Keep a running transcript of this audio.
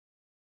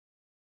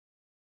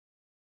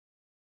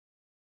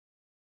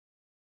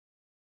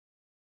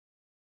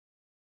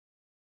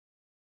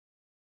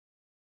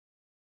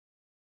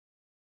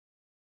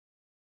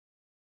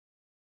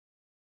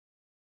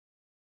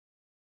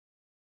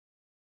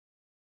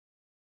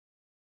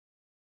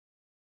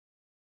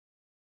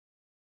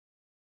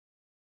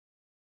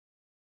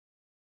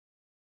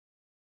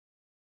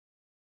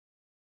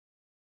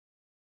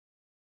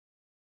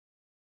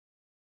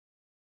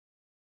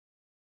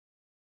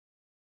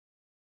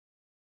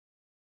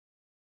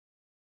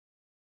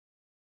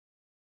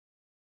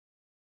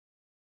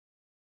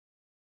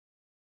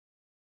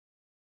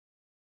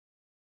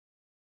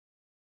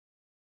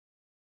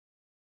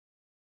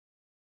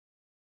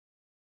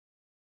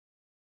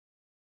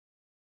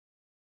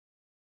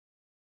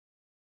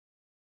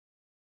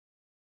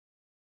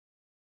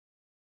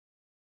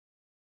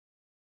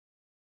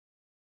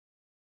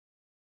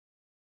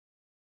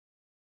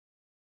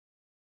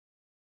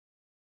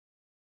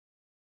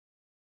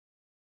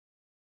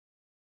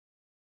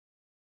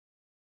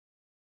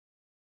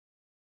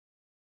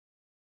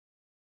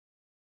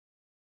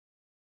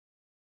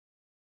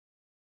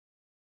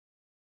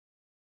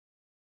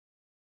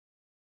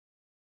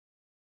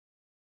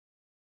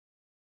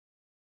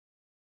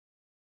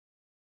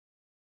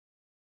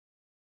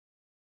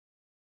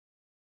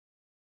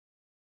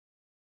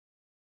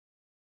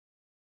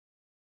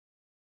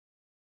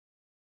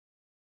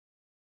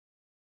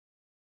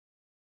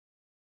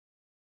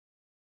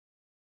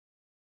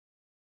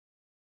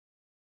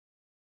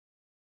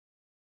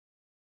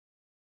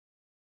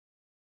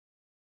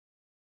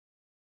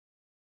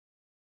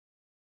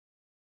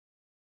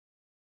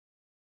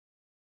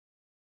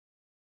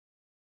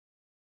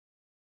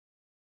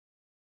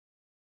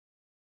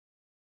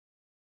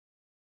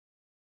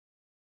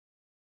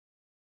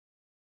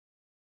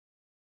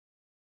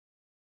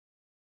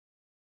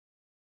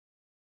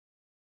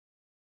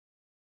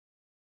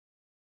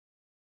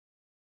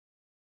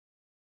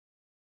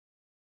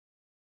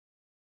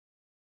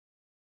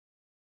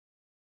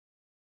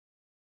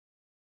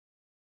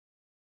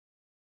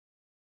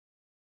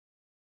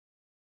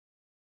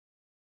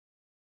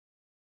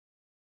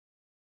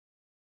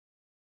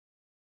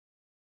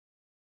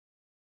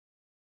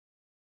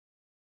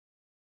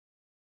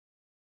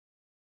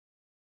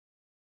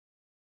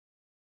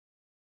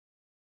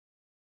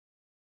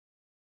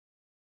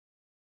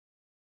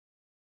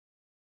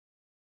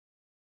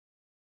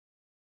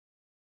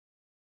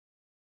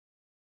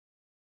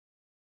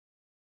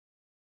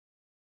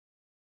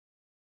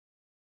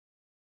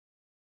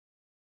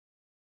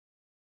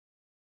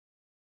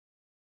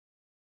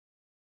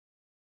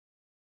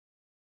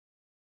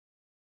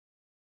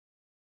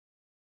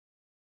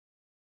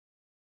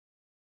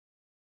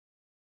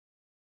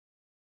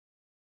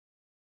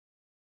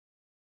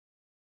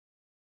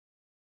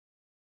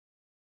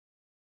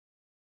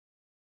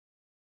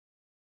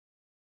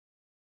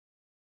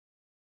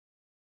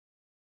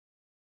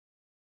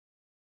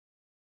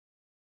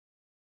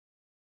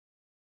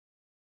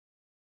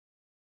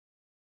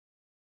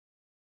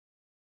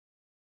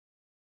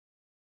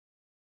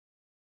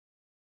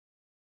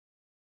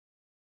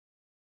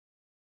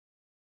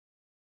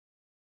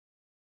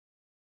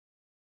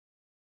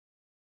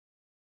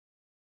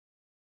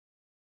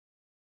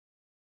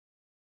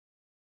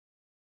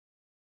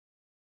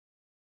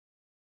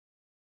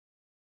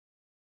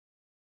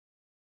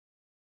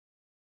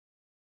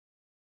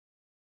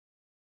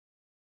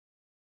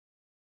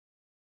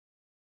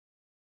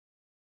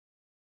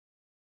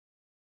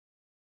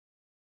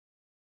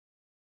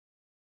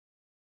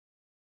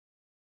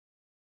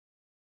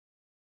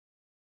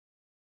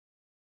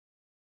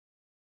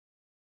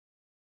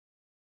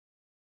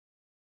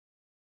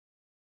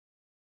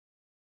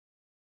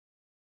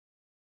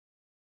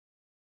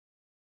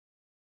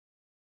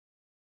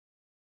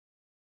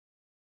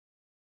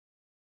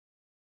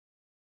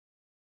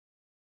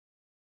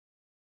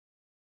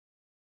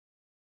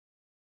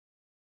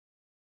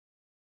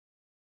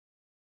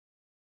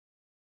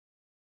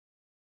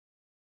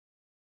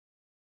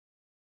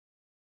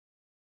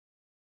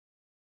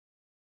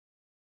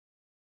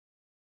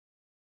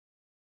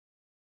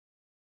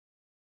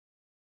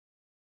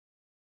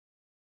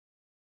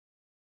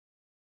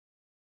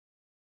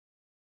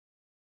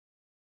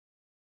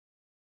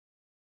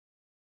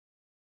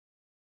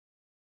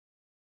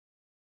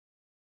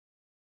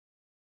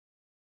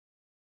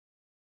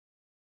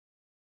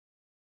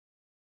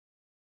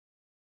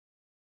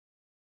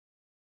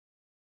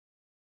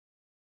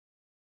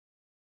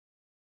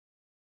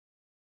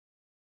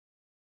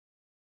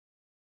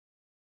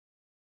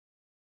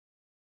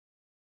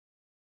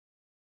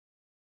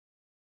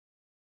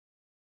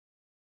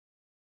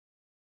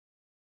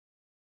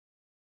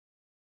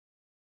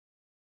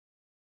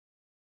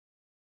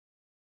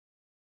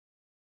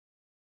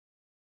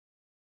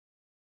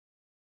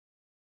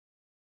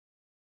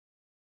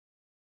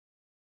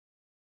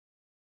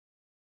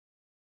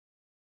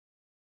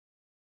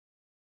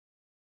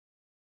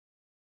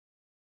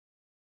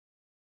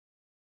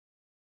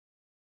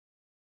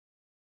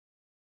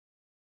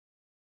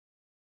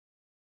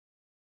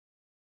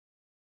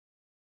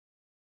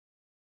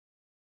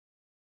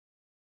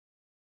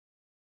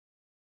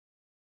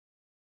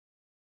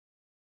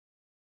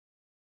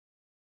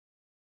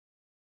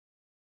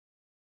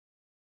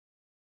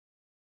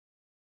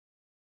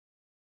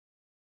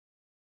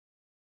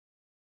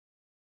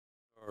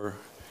or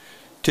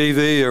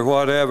TV or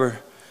whatever,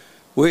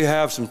 we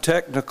have some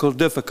technical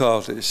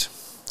difficulties.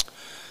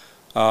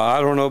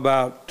 I don't know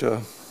about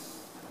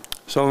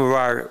some of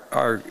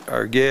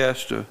our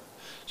guests,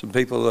 some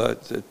people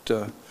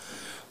that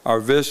are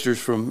visitors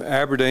from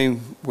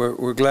Aberdeen.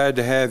 We're glad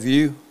to have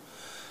you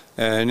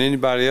and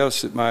anybody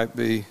else that might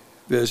be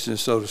visiting,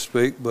 so to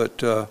speak.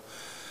 But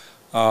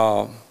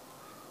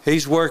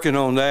he's working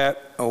on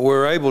that.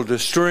 We're able to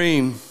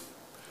stream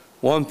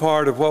one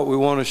part of what we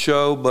want to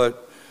show,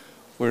 but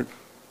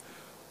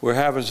we're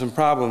having some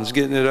problems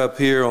getting it up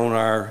here on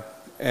our,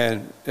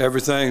 and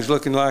everything's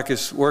looking like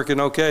it's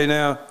working okay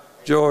now,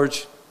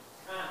 George?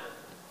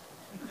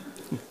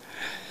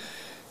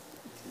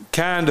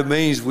 Kinda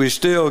means we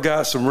still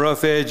got some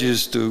rough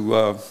edges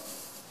to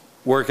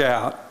work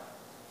out.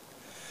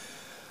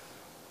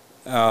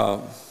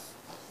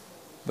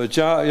 But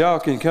y'all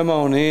can come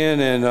on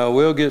in, and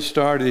we'll get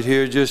started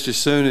here just as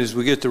soon as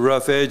we get the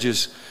rough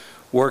edges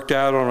worked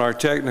out on our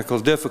technical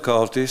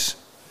difficulties.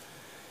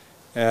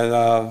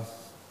 And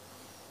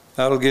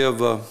that'll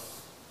give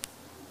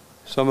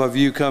some of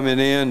you coming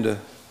in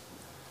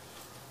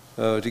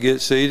to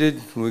get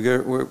seated. We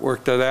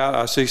worked that out.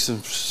 I see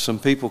some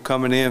people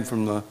coming in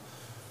from the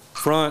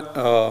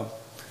front.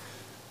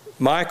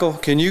 Michael,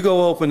 can you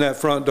go open that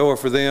front door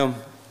for them?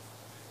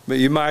 But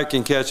you might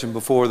can catch them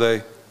before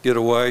they get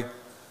away.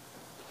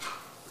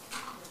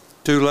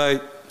 Too late?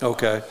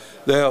 Okay.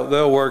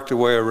 They'll work their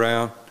way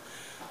around.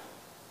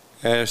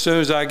 And as soon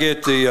as I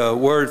get the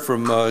word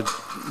from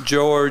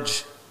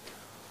George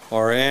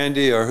or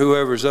Andy or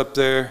whoever's up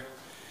there,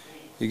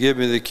 you give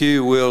me the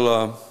cue,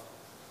 we'll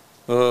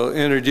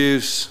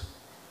introduce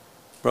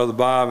Brother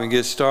Bob and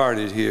get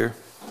started here.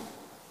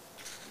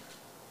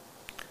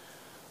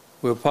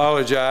 We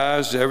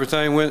apologize.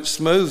 Everything went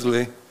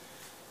smoothly.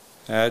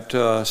 At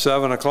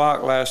 7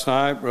 o'clock last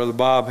night, Brother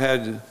Bob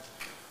had the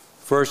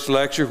first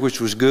lecture, which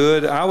was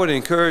good. I would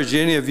encourage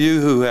any of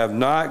you who have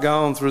not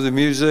gone through the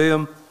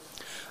museum,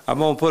 I'm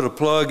going to put a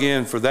plug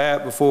in for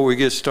that before we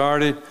get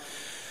started.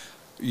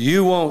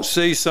 You won't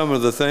see some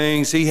of the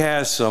things. He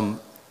has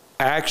some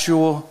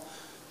actual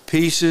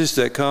pieces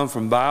that come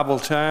from Bible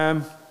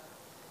time,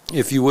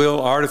 if you will,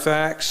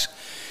 artifacts.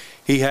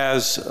 He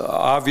has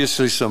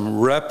obviously some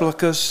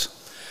replicas.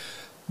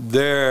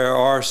 There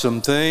are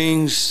some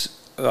things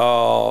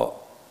that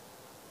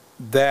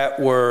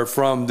were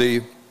from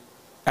the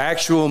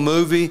actual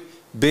movie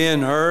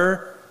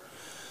Ben-Hur.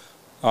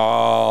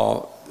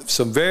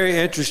 Some very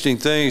interesting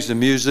things in the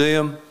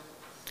museum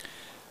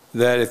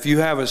that if you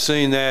haven't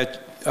seen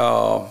that,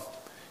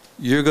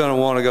 you're going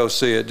to want to go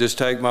see it. Just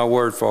take my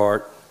word for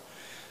it.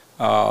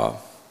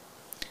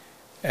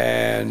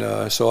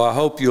 So I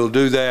hope you'll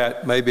do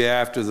that maybe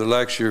after the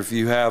lecture if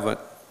you haven't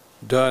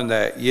done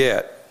that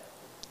yet.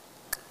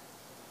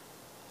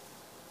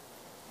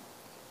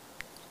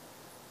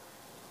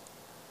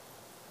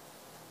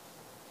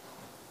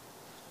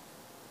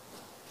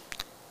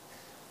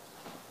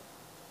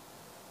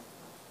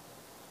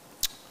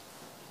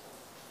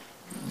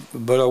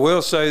 But I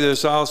will say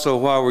this also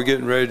while we're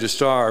getting ready to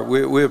start.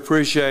 We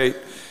appreciate,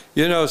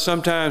 you know,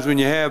 sometimes when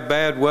you have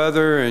bad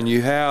weather and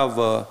you have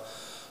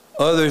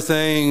other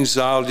things,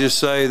 I'll just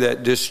say,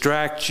 that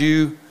distract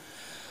you,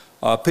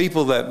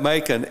 people that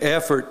make an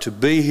effort to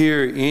be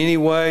here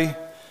anyway,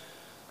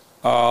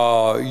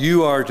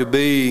 you are to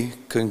be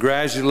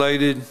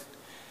congratulated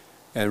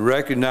and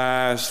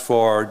recognized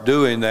for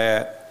doing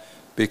that,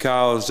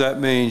 because that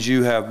means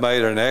you have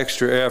made an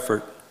extra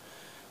effort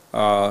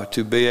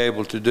to be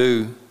able to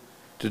do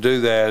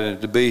that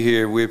and to be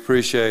here. We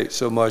appreciate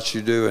so much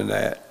you doing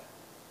that.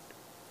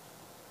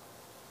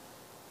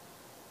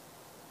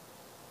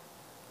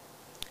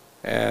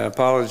 And I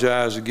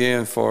apologize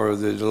again for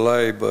the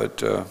delay,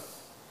 but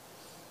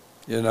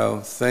you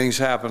know, things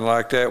happen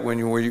like that when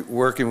you're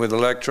working with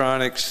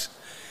electronics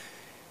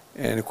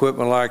and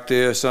equipment like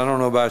this. I don't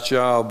know about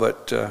y'all,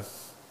 but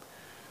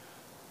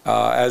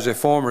as a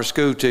former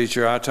school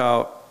teacher, I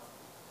taught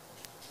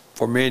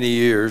for many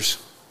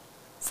years,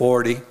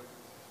 40,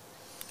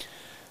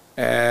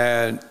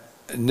 and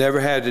never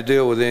had to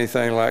deal with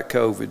anything like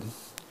COVID.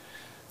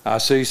 I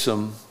see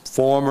some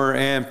former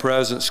and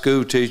present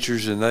school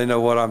teachers, and they know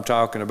what I'm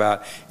talking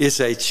about. It's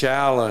a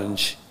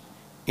challenge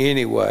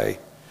anyway,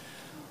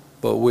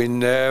 but we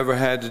never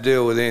had to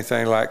deal with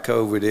anything like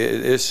COVID.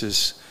 This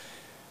is,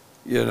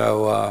 you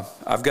know,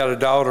 I've got a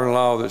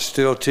daughter-in-law that's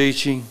still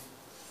teaching,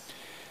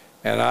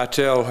 and I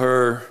tell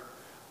her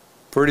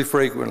pretty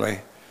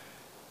frequently,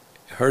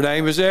 her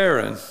name is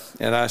Erin,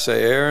 and I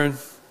say, Erin,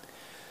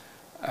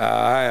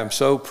 I am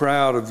so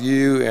proud of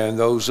you and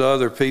those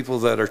other people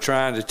that are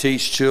trying to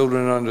teach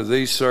children under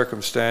these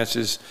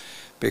circumstances,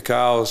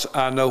 because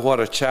I know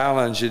what a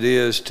challenge it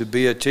is to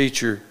be a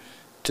teacher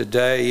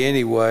today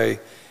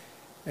anyway,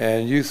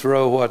 and you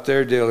throw what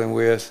they're dealing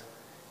with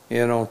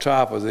in on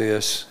top of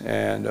this,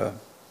 and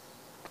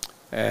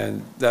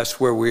that's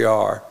where we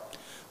are.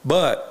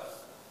 But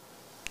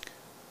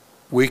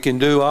we can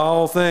do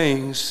all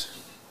things.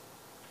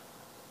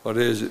 What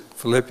is it?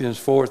 Philippians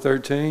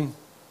 4:13?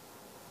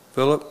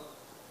 Philip?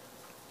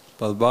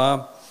 Brother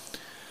Bob?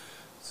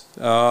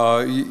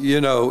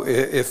 You know,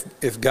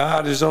 if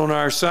God is on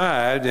our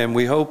side, and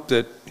we hope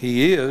that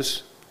He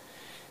is,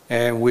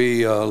 and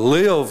we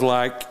live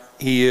like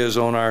He is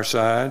on our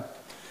side,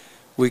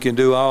 we can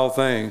do all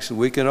things.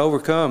 We can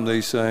overcome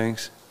these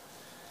things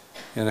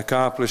and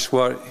accomplish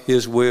what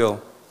His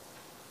will,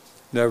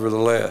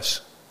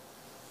 nevertheless.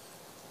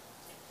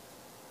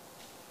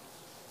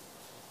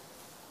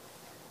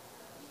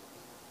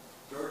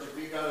 George, if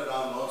you got it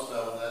on most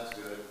of them, that's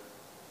good.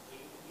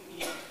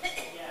 Yeah,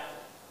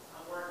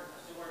 I'm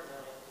still working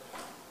on it.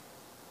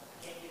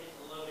 I can't get it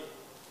loaded.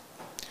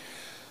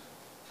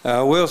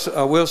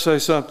 I will say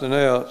something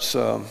else,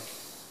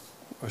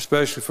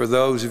 especially for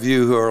those of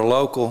you who are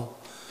local.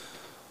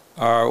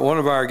 One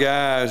of our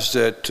guys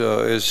that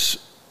is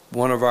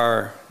one of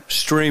our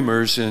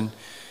streamers, and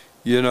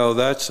you know,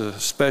 that's a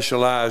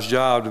specialized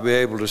job to be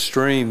able to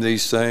stream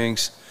these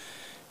things.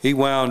 He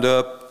wound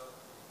up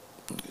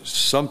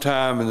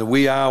sometime in the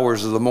wee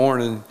hours of the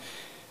morning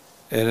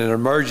in an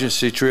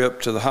emergency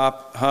trip to the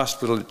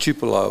hospital at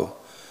Tupelo.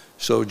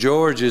 So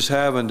George is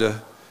having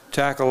to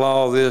tackle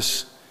all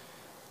this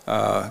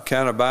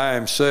kind of by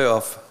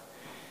himself.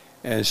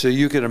 And so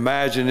you can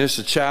imagine it's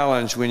a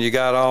challenge when you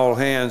got all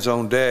hands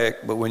on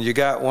deck, but when you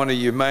got one of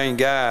your main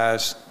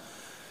guys,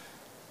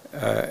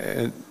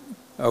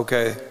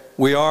 okay,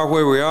 we are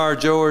where we are,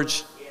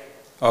 George?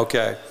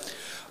 Okay.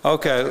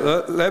 Okay,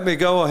 let me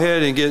go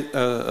ahead and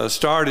get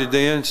started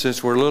then,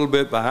 since we're a little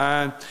bit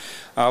behind.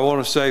 I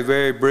want to say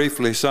very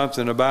briefly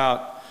something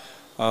about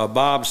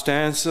Bob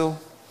Stansel.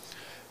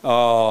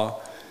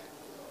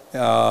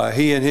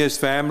 He and his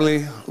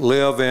family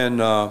live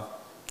in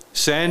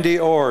Sandy,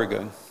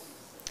 Oregon.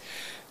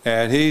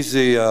 And he's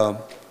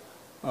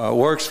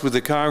works with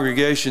the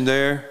congregation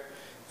there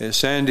in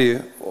Sandy,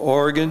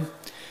 Oregon.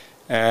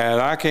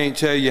 And I can't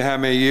tell you how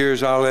many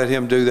years. I'll let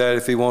him do that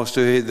if he wants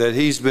to, that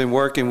he's been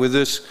working with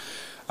this.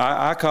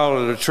 I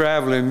call it a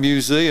traveling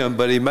museum,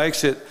 but he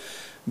makes it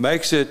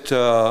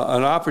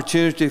an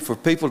opportunity for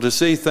people to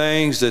see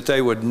things that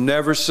they would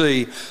never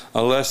see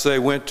unless they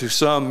went to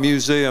some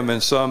museum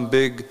in some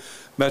big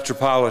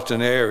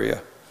metropolitan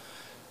area.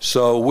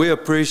 So we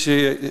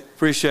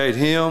appreciate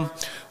him.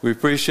 We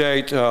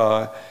appreciate his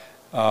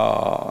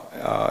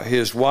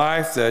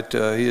wife that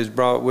he has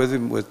brought with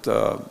him.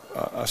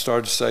 I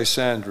started to say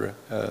Sandra,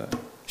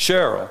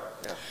 Cheryl.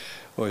 Yeah.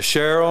 Well,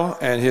 Cheryl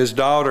and his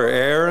daughter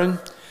Erin,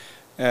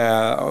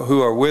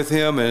 who are with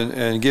him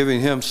and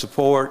giving him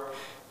support.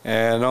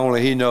 And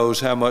only he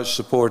knows how much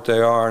support they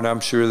are, and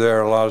I'm sure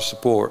they're a lot of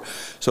support.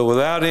 So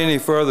without any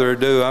further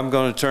ado, I'm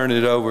going to turn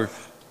it over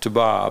to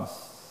Bob.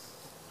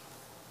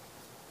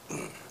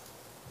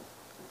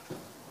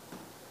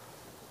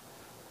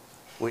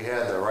 We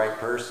had the right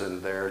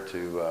person there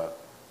to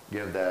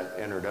give that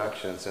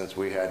introduction, since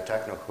we had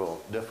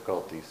technical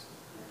difficulties,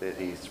 that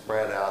he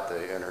spread out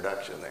the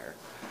introduction there.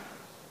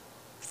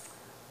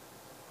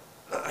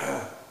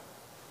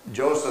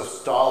 Joseph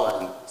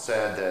Stalin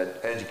said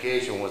that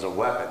education was a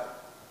weapon,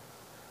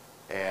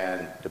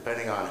 and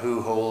depending on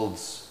who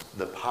holds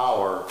the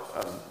power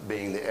of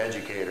being the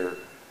educator,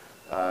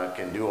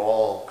 can do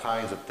all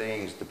kinds of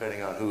things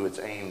depending on who it's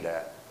aimed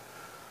at.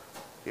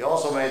 He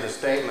also made the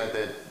statement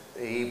that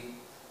he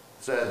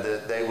said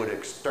that they would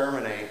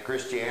exterminate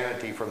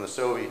Christianity from the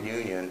Soviet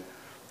Union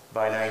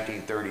by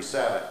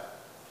 1937.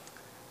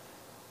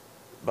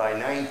 By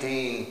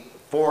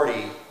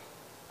 1940,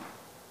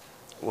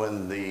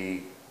 when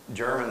the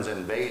Germans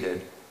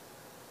invaded,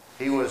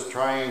 he was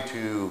trying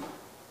to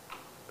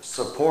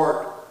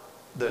support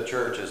the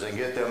churches and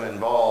get them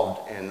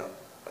involved in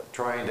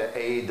trying to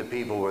aid the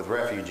people with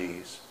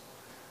refugees.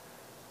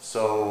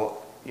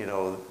 So, you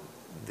know,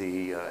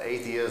 the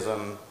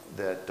atheism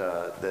that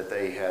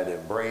they had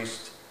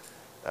embraced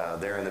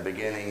there in the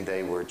beginning,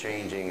 they were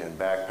changing and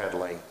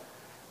backpedaling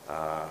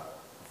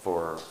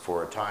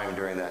for a time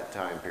during that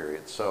time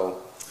period.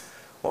 So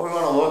what we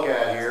want to look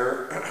at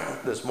here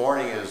this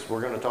morning is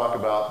we're going to talk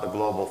about the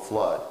global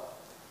flood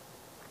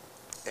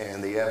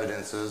and the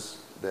evidences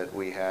that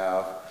we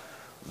have,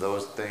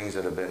 those things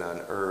that have been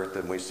unearthed.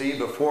 And we see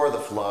before the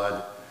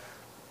flood,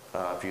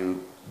 if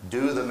you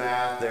do the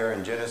math there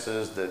in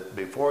Genesis, that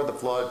before the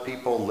flood,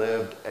 people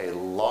lived a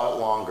lot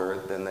longer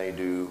than they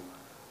do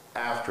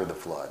after the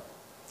flood,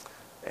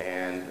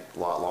 and a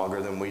lot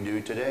longer than we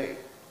do today.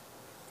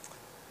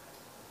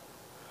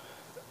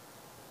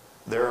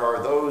 There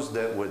are those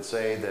that would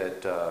say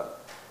that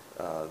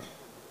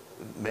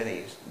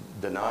many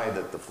deny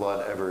that the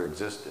flood ever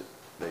existed.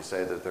 They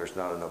say that there's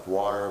not enough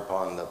water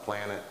upon the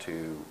planet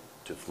to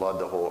flood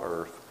the whole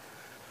earth,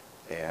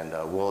 and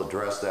we'll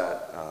address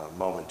that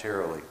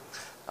momentarily.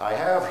 I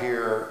have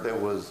here, there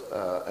was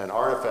an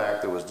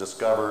artifact that was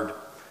discovered,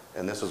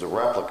 and this is a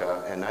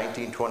replica, in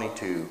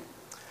 1922,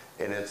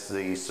 and it's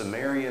the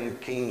Sumerian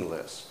king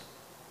list.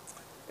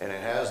 And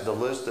it has the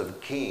list of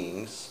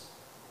kings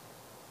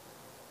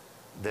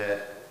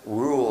that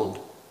ruled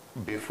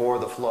before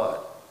the flood.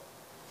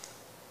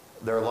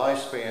 Their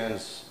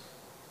lifespans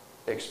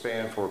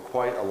expand for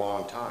quite a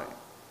long time.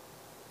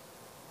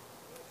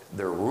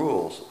 their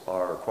rules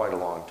are quite a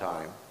long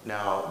time.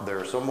 Now,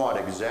 they're somewhat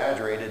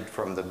exaggerated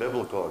from the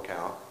biblical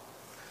account,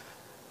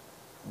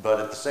 but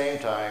at the same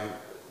time,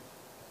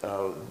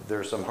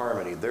 there's some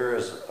harmony. There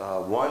is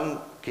one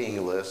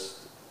king list,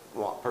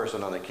 one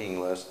person on the king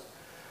list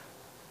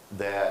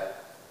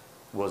that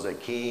was a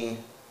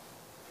king,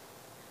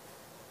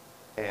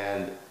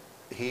 and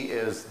he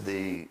is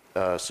the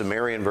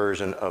Sumerian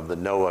version of the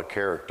Noah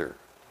character,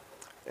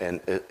 and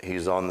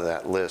he's on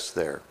that list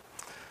there.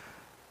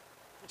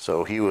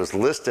 So he was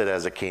listed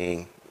as a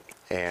king,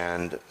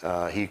 and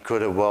he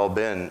could have well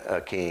been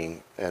a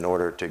king in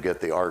order to get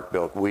the ark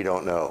built. We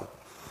don't know.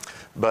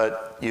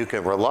 But you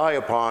can rely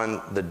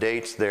upon the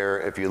dates there.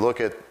 If you look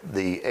at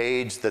the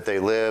age that they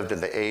lived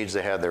and the age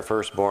they had their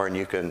firstborn,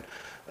 you can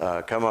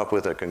come up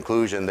with a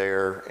conclusion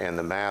there, and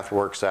the math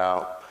works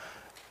out.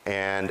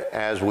 And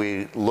as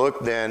we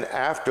look then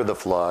after the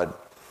flood,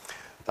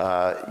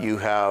 you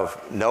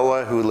have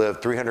Noah, who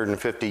lived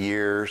 350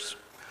 years,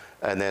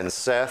 and then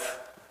Seth,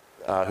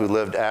 who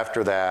lived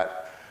after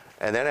that.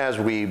 And then as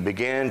we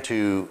begin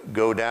to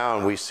go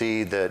down, we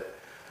see that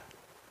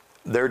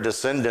their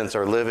descendants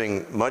are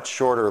living much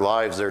shorter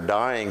lives. They're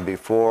dying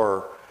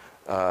before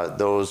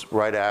those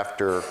right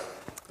after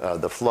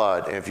the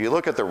flood. And if you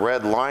look at the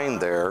red line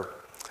there,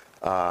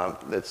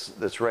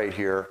 that's right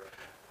here,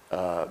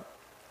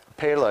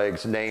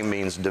 Peleg's name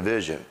means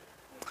division.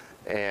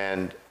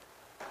 And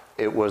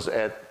it was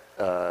at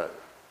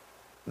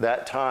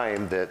that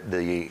time that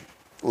the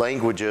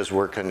languages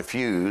were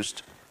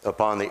confused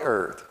upon the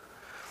earth.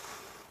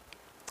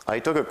 I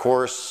took a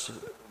course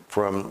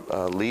from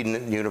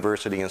Leiden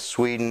University in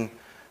Sweden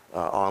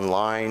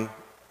online,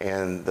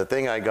 and the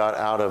thing I got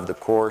out of the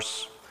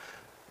course,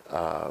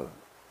 the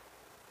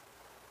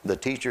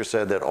teacher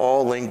said that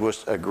all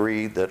linguists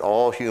agree that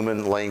all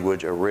human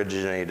language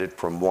originated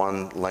from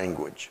one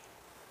language.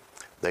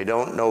 They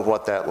don't know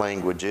what that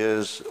language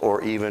is,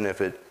 or even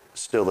if it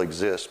still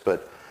exists,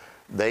 but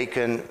they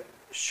can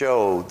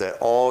show that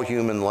all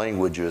human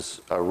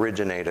languages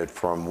originated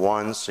from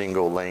one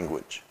single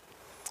language.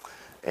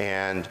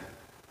 And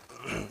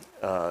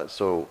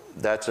so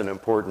that's an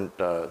important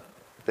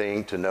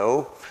thing to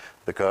know,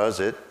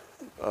 because it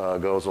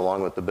goes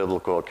along with the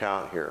biblical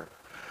account here.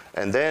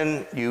 And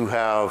then you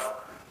have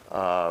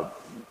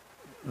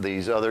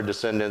these other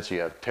descendants.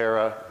 You have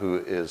Terah, who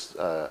is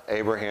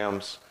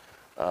Abraham's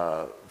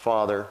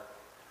father,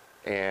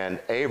 and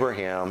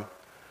Abraham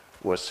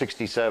was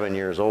 67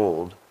 years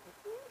old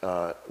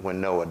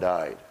when Noah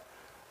died.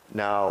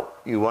 Now,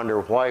 you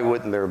wonder, why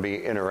wouldn't there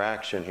be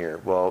interaction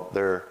here? Well,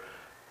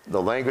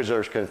 the languages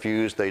are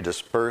confused. They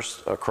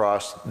dispersed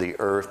across the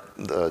earth,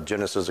 the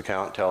Genesis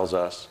account tells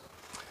us.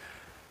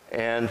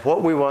 And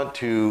what we want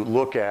to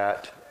look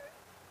at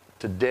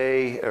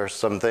today are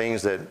some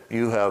things that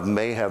you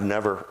may have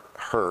never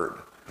heard.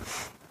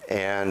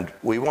 And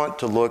we want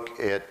to look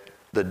at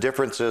the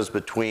differences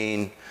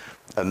between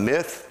a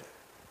myth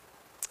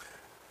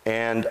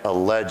and a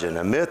legend.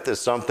 A myth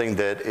is something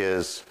that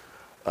is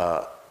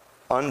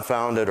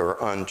unfounded or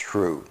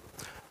untrue.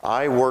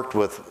 I worked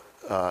with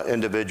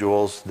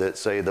individuals that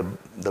say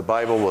the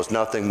Bible was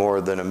nothing more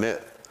than a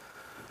myth.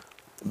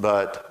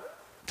 But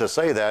to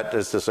say that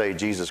is to say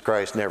Jesus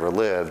Christ never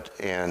lived,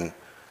 and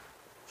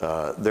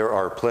there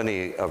are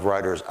plenty of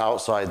writers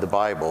outside the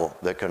Bible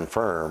that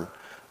confirm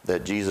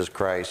that Jesus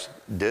Christ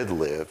did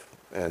live,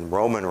 and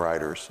Roman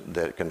writers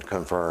that can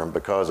confirm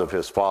because of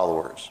his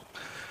followers.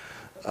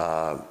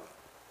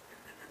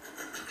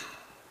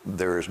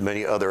 There's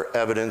many other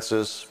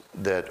evidences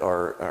that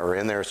are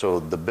in there, so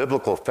the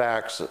biblical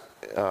facts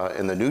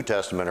in the New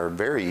Testament are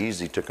very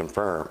easy to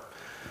confirm.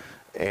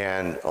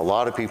 And a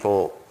lot of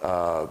people,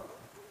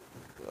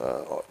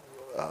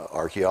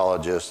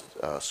 archaeologists,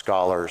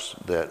 scholars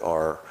that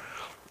are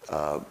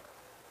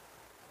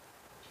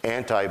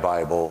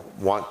anti-Bible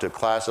want to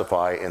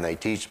classify, and they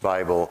teach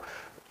Bible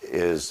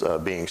is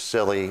being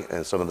silly,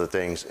 and some of the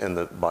things in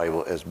the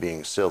Bible as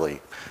being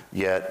silly.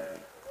 Yet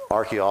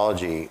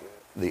archaeology,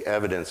 the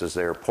evidence is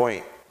there,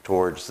 point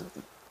towards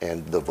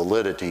and the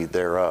validity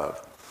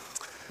thereof.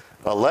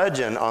 A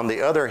legend, on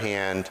the other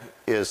hand,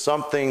 is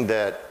something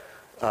that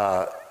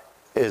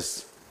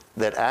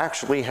that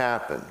actually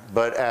happened,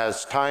 but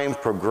as time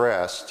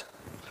progressed,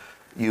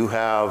 you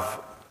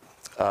have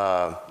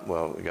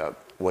well, we got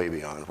way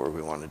beyond where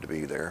we wanted to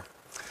be there.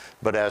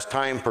 But as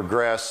time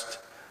progressed,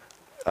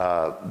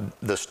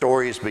 the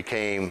stories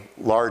became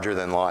larger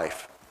than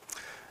life.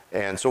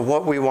 And so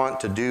what we want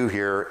to do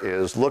here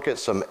is look at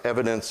some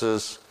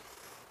evidences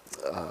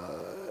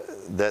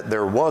that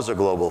there was a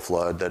global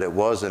flood, that it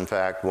was in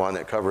fact one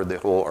that covered the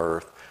whole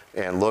earth,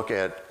 and look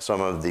at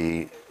some of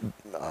the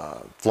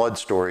flood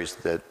stories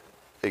that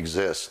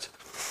exist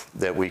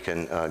that we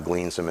can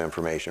glean some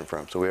information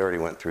from. So we already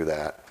went through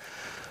that.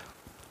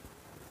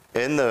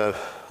 In the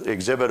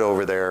exhibit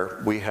over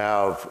there, we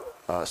have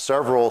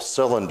several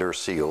cylinder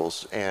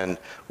seals, and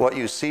what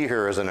you see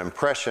here is an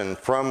impression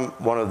from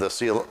one of the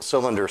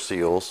cylinder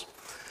seals,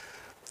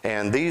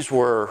 and these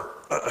were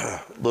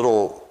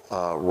little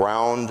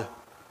round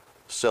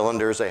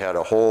cylinders. They had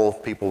a hole.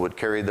 People would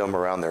carry them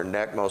around their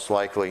neck most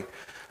likely.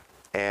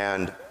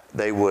 And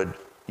they would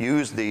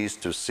use these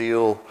to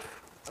seal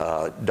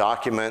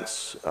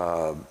documents,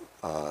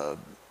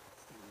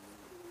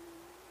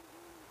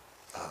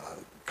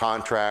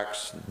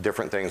 contracts,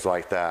 different things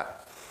like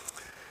that.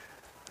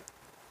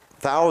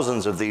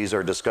 Thousands of these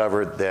are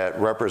discovered that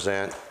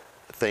represent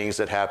things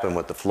that happen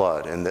with the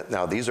flood. And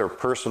now these are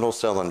personal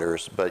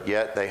cylinders, but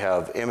yet they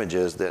have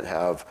images that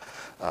have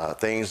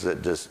things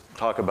that just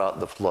talk about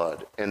the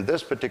flood. In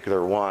this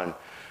particular one,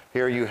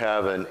 here you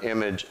have an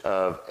image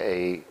of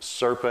a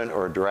serpent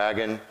or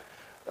dragon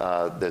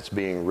that's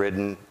being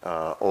ridden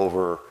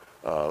over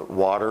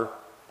water.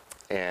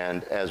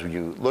 And as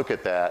you look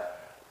at that,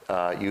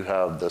 you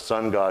have the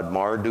sun god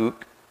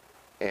Marduk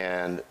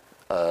and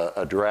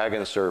a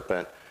dragon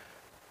serpent,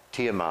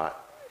 Tiamat,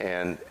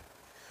 and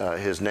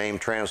his name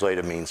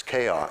translated means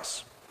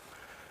chaos.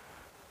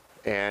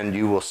 And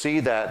you will see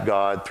that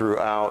god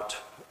throughout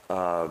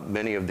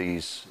many of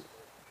these,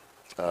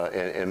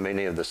 and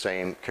many of the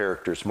same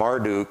characters.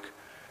 Marduk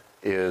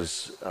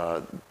is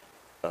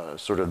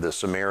sort of the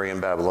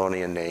Sumerian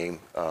Babylonian name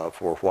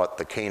for what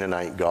the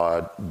Canaanite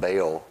god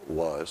Baal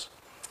was.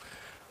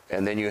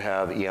 And then you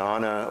have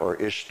Iana or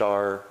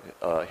Ishtar,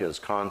 his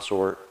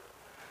consort.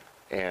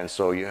 And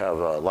so you have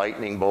a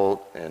lightning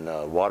bolt and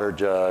a water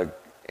jug.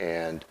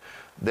 And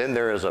then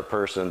there is a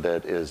person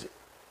that is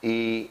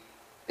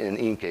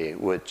Enki,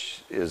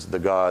 which is the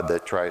god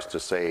that tries to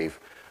save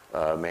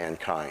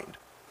mankind.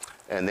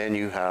 And then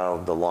you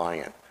have the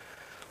lion.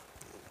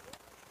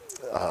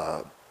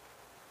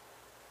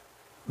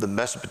 The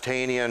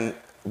Mesopotamian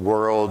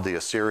world, the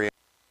Assyrian,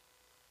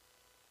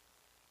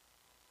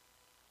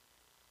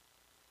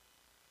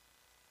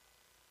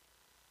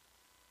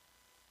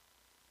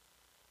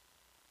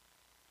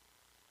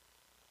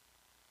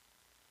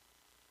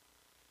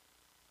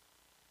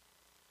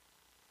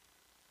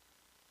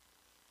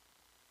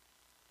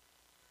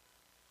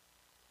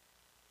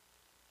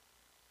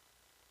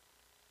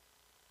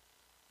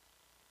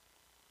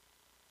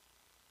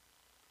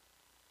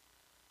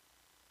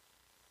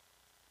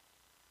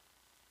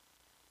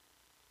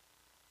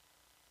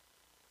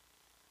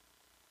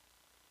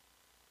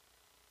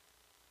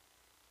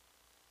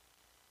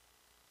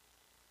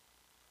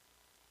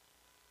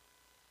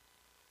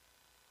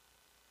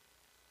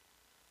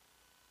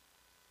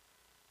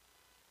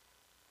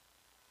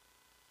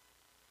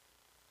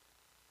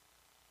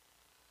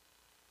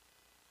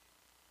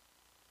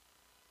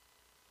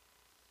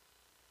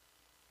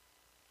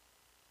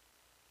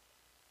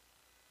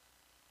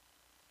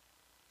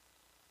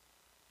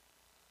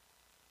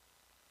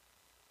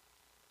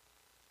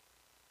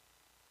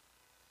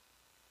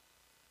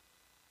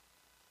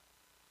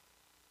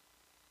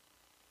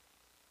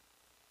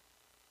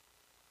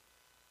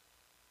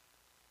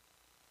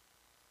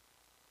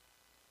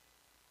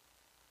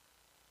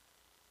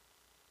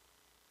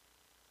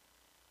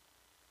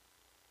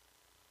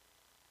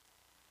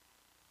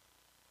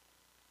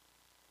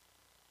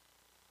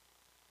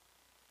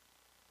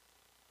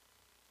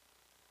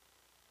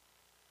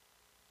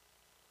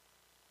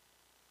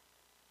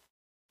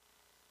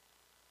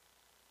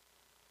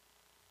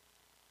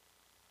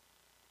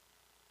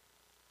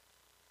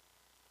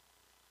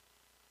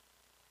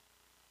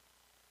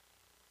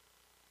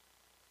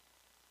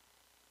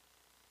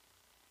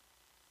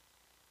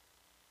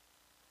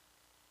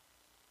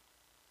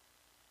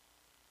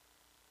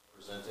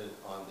 presented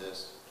on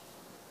this,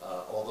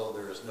 although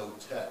there is no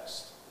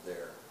text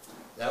there.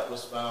 That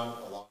was found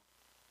along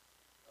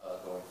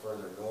going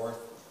further north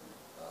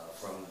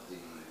from the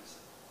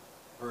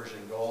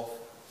Persian Gulf.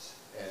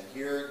 And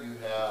here you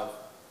have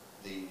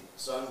the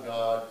sun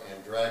god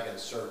and dragon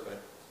serpent,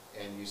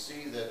 and you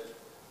see that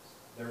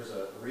there's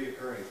a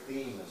reoccurring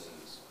theme in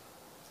these.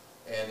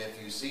 And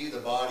if you see the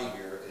body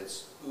here,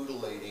 it's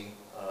undulating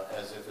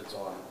as if it's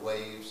on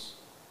waves.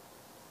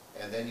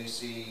 And then you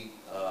see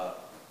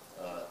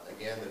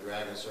again, the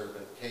dragon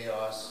serpent,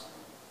 Chaos,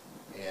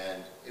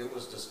 and it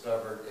was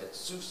discovered at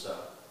Susa.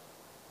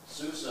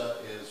 Susa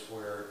is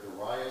where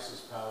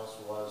Darius' palace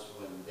was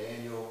when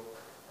Daniel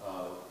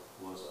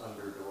was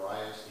under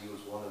Darius. He was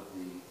one of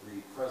the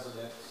 3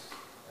 presidents.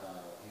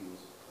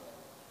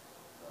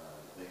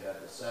 They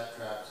had the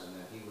satraps, and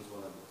then he was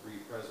one of the 3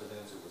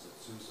 presidents. It was at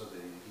Susa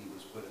that he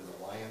was put in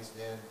the lion's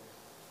den,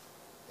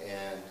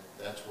 and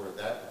that's where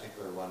that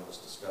particular one was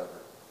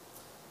discovered.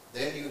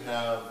 Then you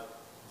have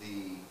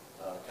the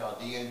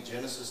Chaldean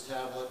Genesis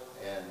tablet,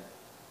 and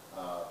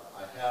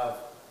I have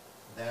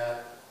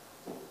that,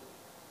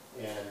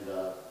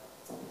 and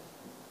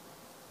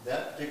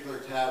that particular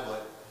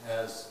tablet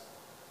has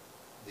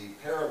the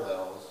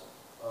parallels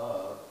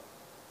of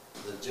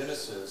the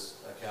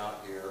Genesis account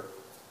here,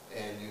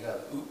 and you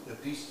have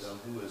Utnapishtim,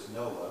 who is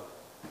Noah,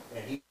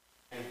 and he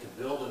had to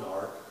build an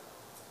ark,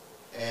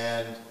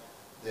 and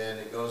then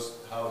it goes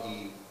how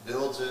he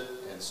builds it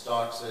and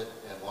stocks it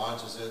and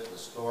launches it. The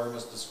storm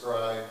is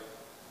described.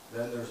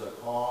 Then there's a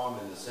calm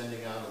and the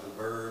sending out of the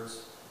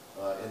birds.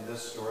 In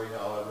this story,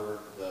 however,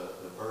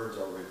 the birds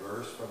are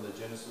reversed from the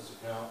Genesis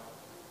account.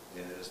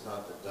 and it is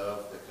not the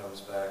dove that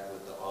comes back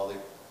with the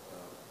olive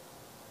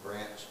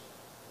branch.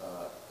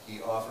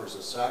 He offers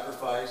a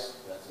sacrifice.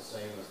 That's the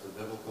same as the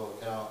biblical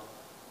account.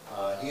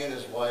 He and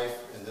his wife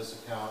in this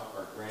account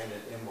are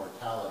granted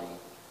immortality,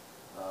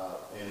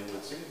 and it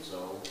would seem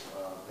so,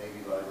 maybe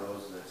by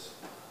those that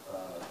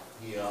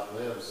he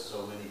outlives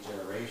so many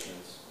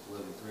generations,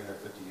 living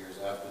 350 years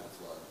after the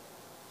flood.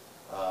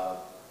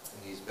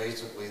 And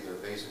they're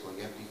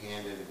basically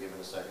empty-handed and given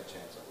a second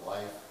chance at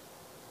life.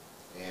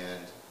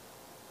 And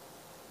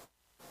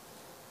I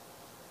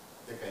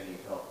think I need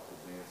help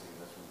advancing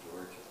this one,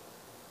 George.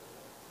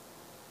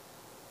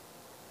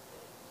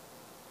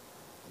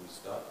 We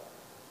stuck?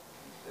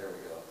 There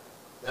we go.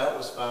 That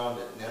was found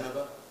at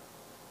Nineveh,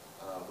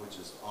 which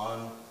is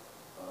on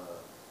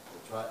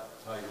the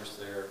Tigris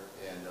there,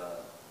 and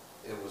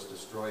it was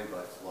destroyed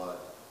by flood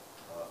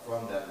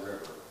from that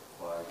river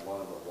by one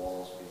of the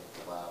walls being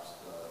collapsed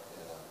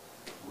in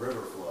a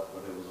river flood,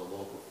 but it was a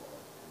local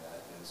flood in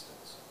that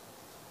instance.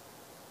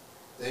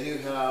 Then you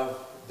have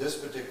this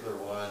particular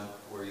one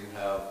where you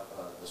have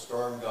the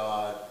storm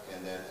god,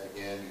 and then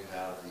again you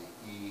have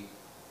the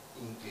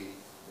Enki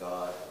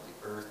god of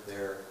the earth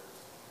there.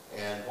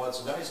 And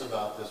what's nice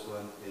about this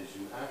one is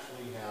you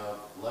actually have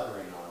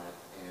lettering on it,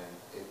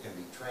 and it can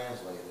be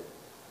translated.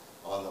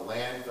 On the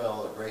land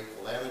fell a great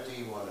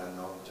calamity, one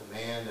unknown to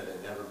man, that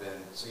had never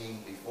been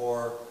seen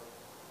before,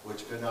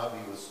 which could not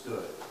be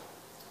withstood.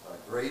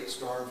 A great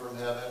storm from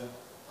heaven,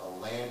 a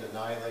land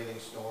annihilating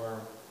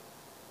storm,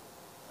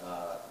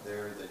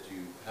 there that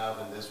you have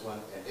in this one,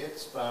 and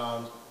it's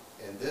found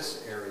in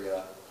this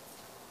area,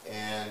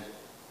 and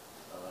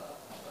I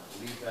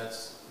believe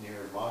that's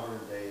near modern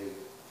day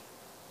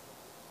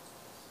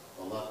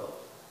Aleppo,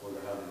 where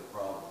they're having the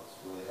problems,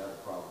 where they have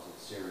the problems in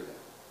Syria.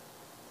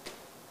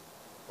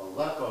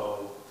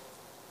 Aleppo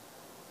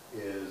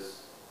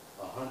is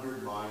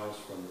 100 miles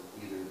from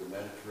either the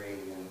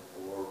Mediterranean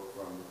or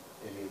from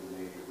any of the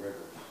major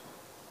rivers,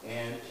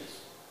 and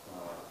it's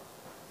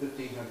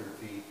 1,500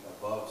 feet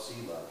above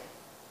sea level.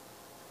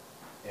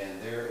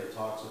 And there it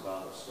talks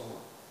about a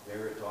storm.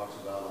 There it talks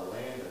about a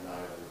land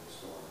annihilating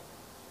storm.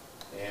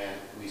 And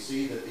we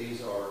see that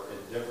these are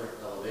in different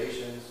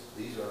elevations.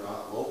 These are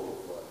not local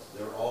floods.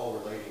 They're all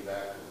relating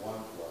back to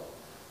one flood.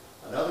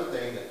 Another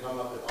thing that come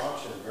up at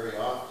auction very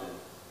often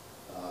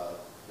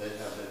that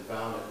have been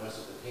found in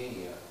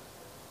Mesopotamia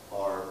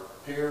are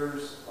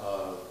pairs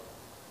of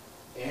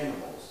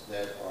animals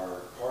that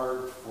are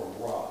carved from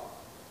rock,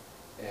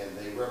 and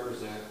they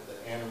represent the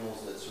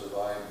animals that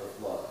survived the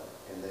flood,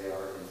 and they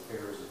are in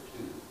pairs of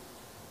two.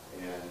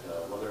 And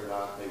whether or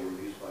not they were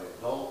used by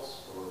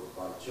adults or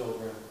by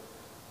children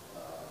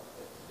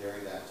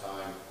during that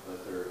time,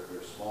 but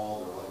they're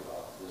small, they're only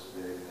about this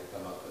big, and they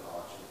come up at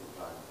auction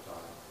from time to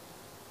time,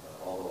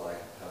 although I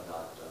have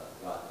not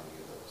gotten any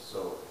of those.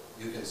 So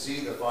you can see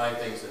the 5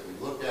 things that we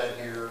looked at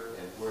here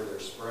and where they're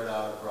spread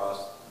out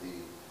across the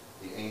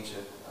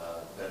ancient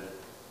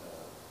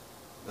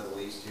Middle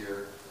East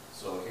here.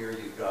 So here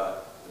you've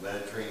got the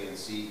Mediterranean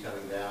Sea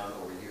coming down.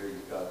 Over here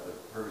you've got the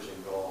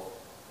Persian Gulf.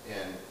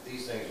 And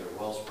these things are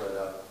well spread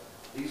out.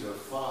 These are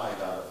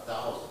 5 out of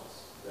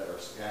thousands that are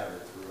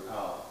scattered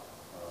throughout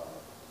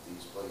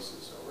these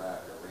places,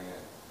 Iraq,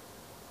 Iran.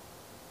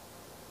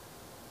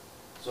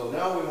 So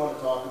now we want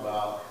to talk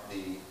about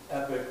the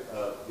Epic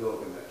of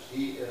Gilgamesh.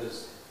 He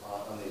is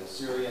on the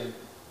Assyrian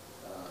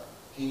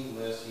king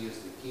list. He is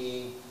the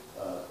king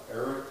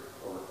Eric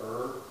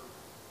or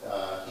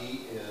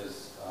he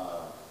is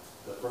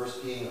the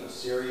first king of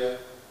Assyria.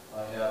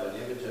 I have an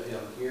image of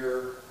him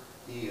here.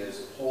 He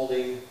is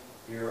holding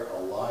here a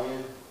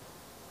lion.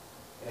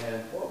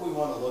 And what we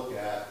want to look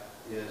at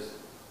is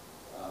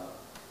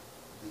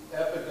the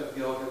Epic of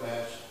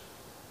Gilgamesh.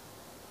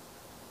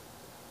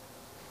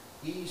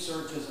 He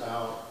searches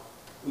out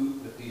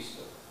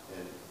Utnapishtim.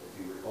 And if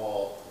you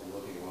recall, in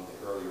looking at one of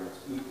the earlier ones,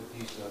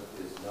 Utnapishtim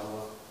is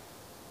Noah.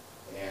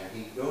 And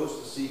he goes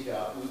to seek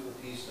out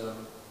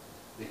Utnapishtim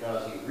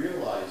because he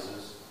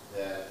realizes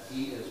that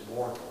he is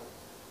mortal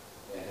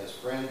and his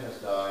friend has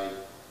died,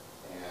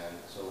 and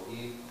so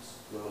he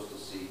goes to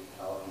see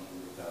how he can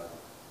become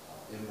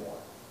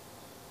immortal.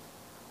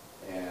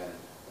 And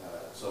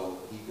so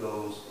he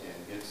goes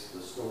and gets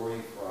the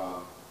story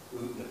from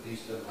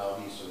Utnapishtim, how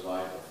he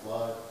survived the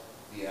flood.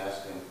 He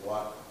asked him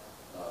what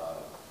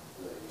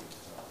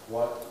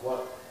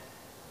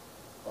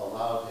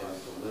allowed him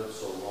to live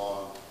so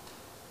long,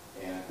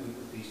 and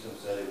Utnapishtim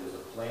said it was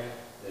a plant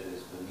that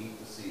is beneath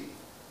the sea.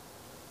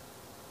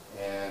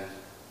 And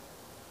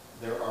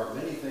there are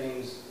many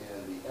things in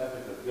the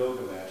Epic of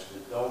Gilgamesh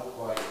that don't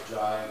quite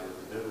jive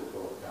with the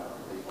biblical account.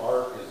 The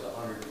ark is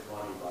 120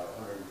 by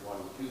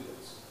 120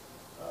 cubits,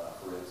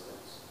 for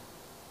instance.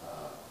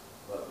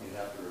 But you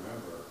have to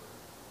remember,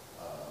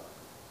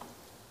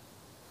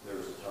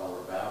 there's a Tower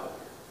of Babel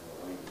here, and the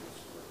languages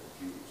were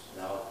confused.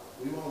 Now,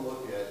 we want to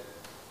look at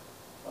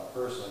a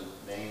person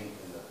named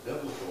in the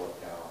biblical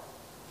account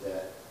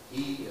that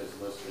he is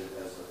listed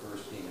as the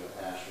first king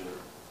of Ashur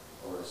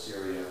or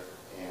Assyria,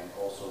 and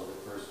also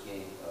the first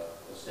king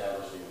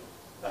establishing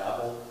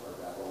Babel or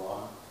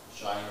Babylon,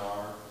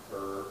 Shinar,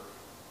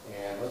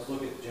 let's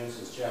look at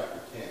Genesis chapter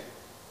 10.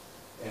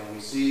 And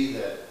we see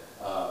that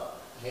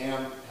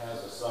Ham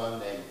has a son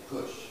named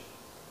Cush.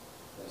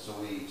 And so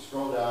we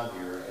scroll down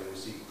here and we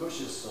see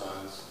Cush's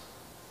sons,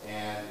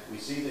 and we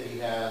see that he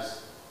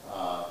has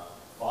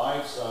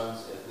 5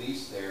 sons at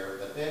least there,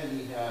 but then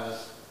he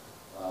has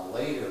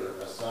later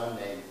a son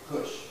named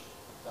Cush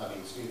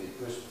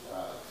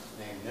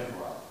named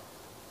Nimrod.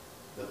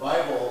 The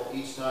Bible,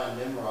 each time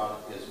Nimrod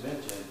is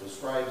mentioned,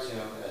 describes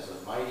him as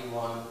a mighty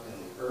one in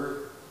the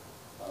earth,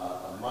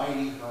 a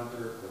mighty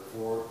hunter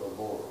before the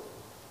Lord.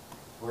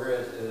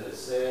 Whereas it is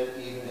said,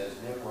 even as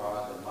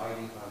Nimrod, the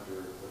mighty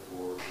hunter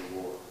before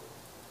the Lord.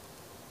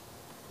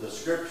 The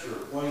scripture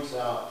points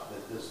out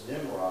that this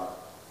Nimrod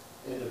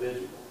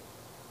individual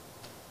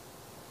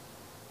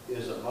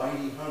is a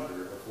mighty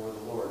hunter before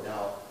the Lord.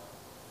 Now,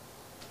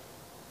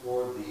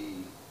 for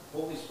the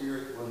Holy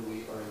Spirit, when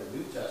we are in the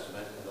New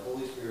Testament, and the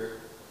Holy Spirit,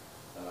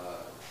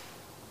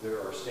 there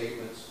are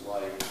statements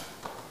like,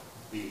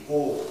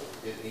 behold,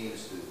 it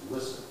means to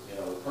listen. You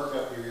know, perk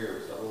up your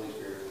ears. The Holy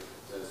Spirit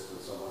says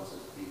to someone, says,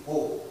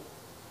 behold.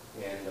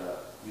 And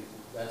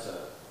that's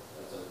a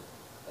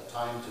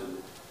time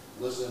to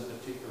listen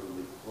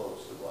particularly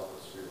close to what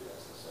the Spirit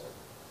has to say.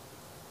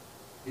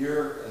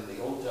 Here in the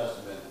Old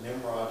Testament,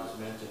 Nimrod is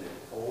mentioned, and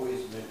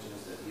always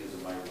mentions that he is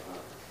a mighty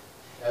hunter.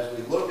 As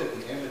we look at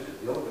the image of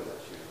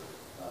Gilgamesh here,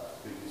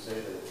 could you say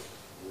that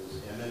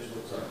his image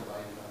looks like a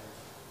mighty hunter?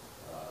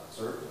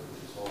 Certainly,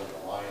 he's holding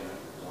a lion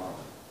under his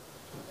arm.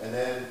 And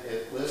then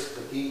it lists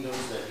the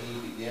kingdoms that he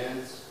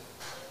begins,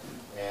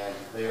 and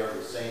they are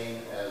the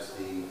same as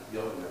the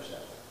Gilgamesh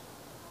epic.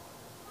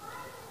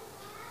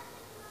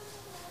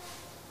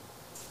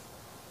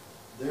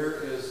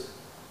 There is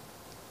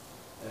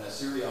an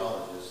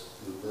Assyriologist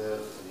who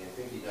lived, and I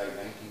think he died in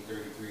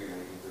 1933 or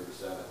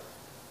 1937,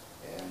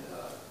 and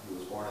he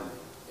was born in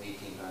the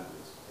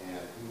 1800s,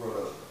 and he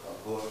wrote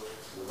a book,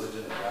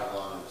 Religion of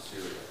Babylon and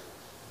Assyria.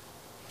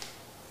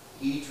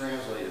 He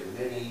translated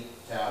many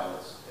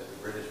tablets at the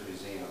British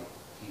Museum.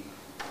 He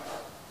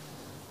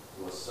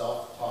was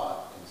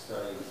self-taught in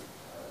studying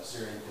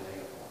Assyrian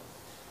cuneiform,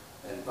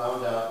 and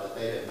found out that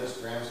they had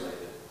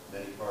mistranslated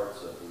many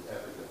parts of the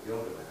Epic of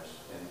Gilgamesh.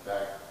 In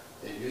fact,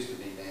 it used to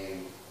be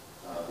named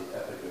the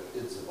Epic of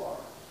Idzabar,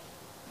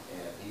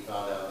 and he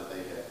found out that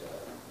they had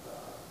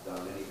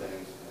done many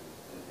things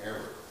in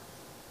error.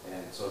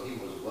 And so he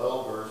was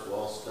well-versed,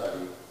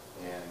 well-studied,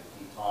 and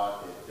he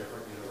taught at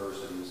different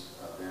universities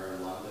there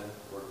in London,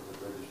 worked at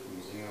the British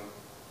Museum,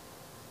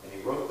 and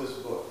he wrote this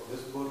book.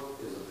 This book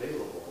is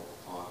available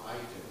on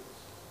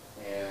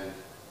iTunes. And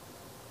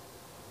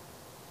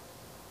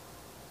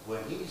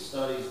when he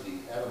studies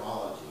the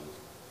etymology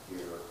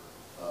here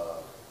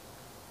of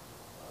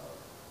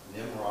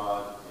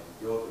Nimrod and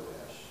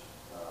Gilgamesh,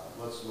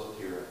 let's look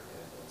here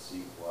and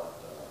see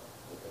what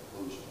the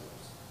conclusion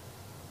is.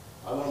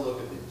 I want to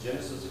look at the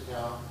Genesis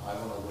account, I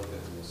want to look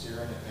at the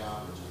Assyrian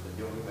account, which is the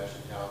Gilgamesh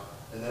account,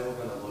 and then we're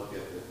going to look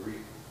at the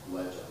Greek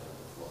legend of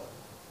the flood.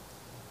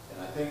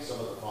 And I think some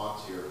of the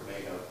fonts here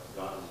may have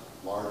gotten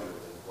larger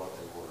than what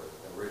they were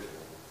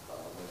originally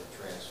when it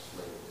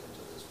translated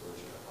into this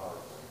version of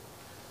PowerPoint.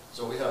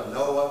 So we have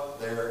Noah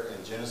there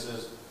in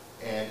Genesis,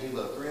 and he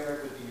lived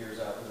 350 years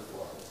after the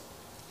flood.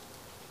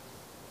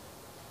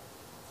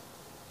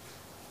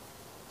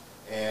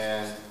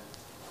 And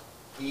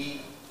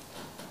he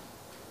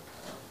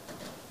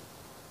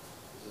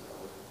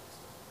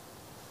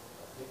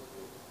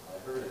I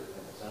heard it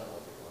and it sounded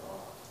like it went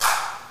off.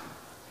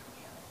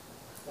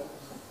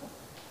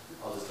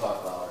 I'll just talk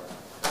about it.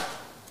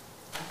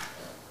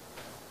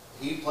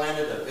 He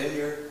planted a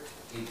vineyard,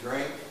 he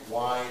drank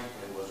wine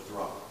and was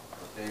drunk.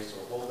 Okay, so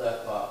hold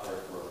that thought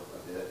there for a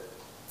bit.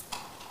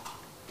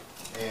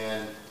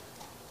 And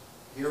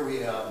here we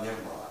have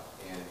Nimrod.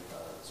 And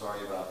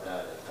sorry about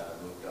that, it kind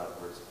of moved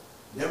upwards.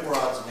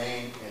 Nimrod's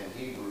name in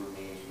Hebrew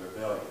means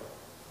rebellion.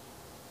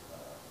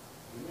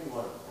 You may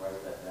want to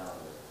write that down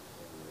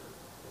in your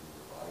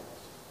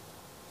Bibles.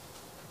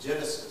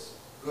 Genesis.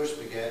 Cush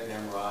begat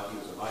Nimrod. He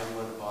was a mighty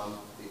one upon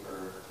the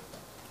earth.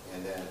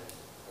 And then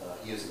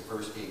he is the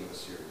first king of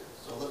Assyria.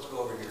 So let's go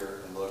over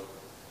here and look.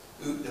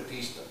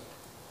 Utnapishtim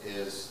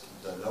is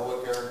the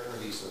Noah character.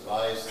 He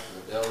survives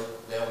the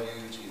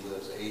deluge. He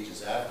lives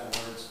ages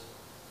afterwards.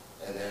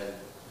 And then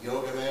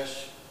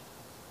Gilgamesh,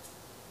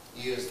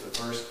 he is the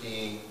first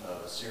king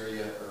of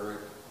Assyria, Ur.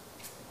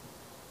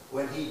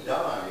 When he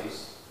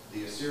dies,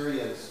 the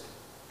Assyrians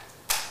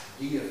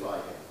deify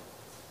him.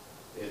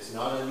 It's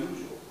not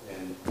unusual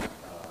in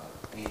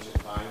ancient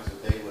times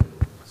that they would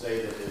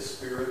say that his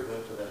spirit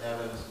went to the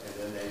heavens, and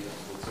then they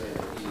would say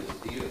that he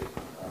is deity,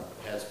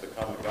 has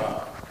become a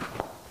god.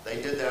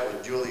 They did that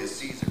with Julius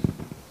Caesar.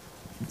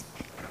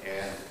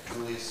 And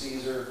Julius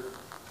Caesar,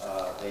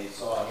 they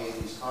saw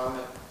Halley's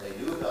Comet. They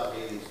knew about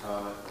Halley's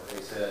Comet, but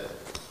they said,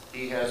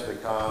 he has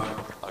become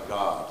a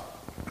god.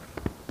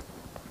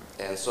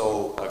 And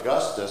so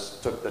Augustus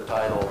took the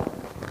title,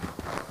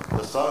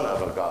 the son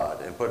of a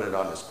god, and put it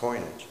on his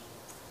coinage.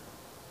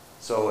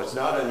 So it's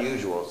not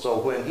unusual. So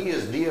when he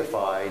is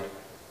deified,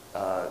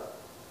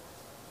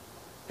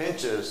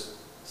 Pinchas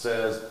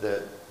says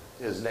that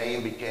his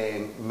name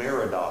became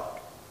Merodach.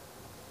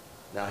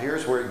 Now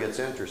here's where it gets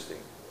interesting.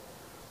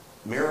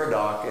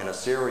 Merodach in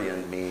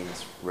Assyrian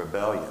means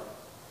rebellion.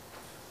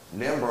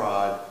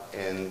 Nimrod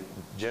in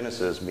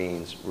Genesis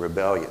means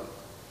rebellion.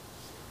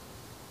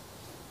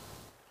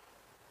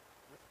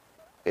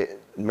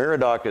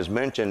 Merodach is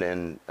mentioned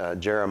in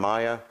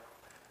Jeremiah,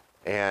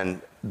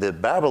 and the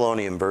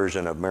Babylonian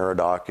version of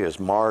Merodach is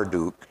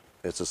Marduk.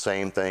 It's the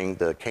same thing.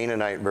 The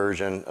Canaanite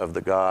version of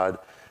the god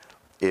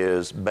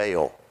is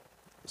Baal.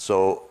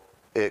 So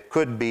it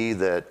could be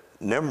that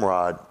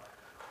Nimrod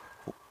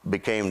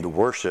became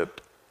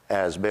worshipped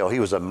as Baal. He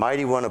was a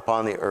mighty one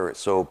upon the earth,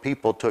 so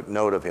people took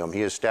note of him.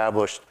 He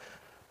established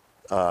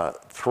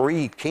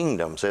 3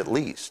 kingdoms at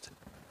least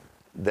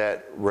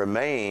that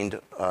remained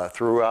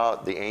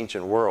throughout the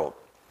ancient world.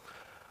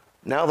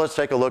 Now let's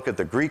take a look at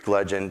the Greek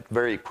legend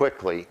very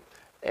quickly.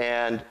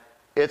 And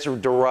it's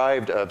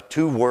derived of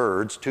 2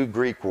 words, 2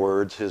 Greek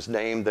words, his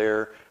name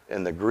there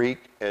in the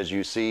Greek, as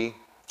you see.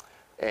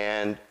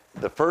 And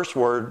the first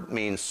word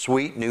means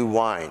sweet new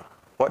wine.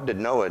 What did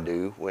Noah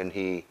do when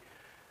he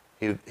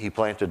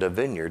planted a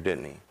vineyard,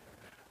 didn't he?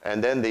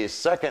 And then the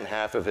second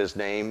half of his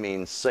name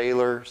means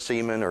sailor,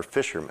 seaman, or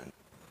fisherman.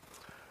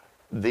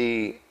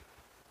 The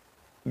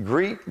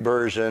Greek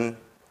version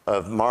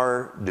of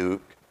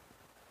Marduk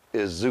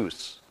is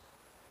Zeus.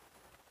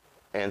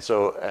 And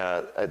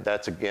so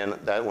that's again,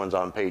 that one's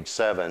on page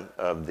 7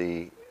 of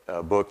the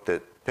book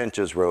that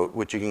Pinchas wrote,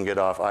 which you can get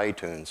off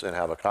iTunes and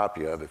have a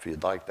copy of if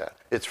you'd like that.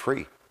 It's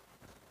free.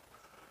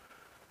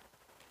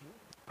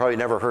 Probably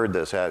never heard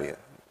this, have you?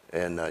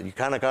 And you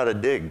kind of got to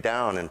dig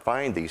down and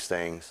find these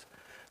things.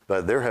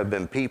 But there have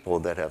been people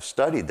that have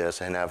studied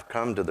this and have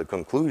come to the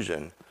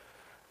conclusion.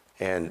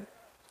 And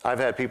I've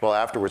had people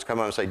afterwards come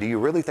on and say, do you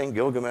really think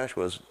Gilgamesh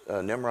was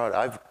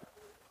Nimrod?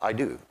 I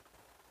do.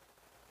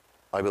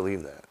 I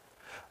believe that.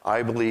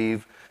 I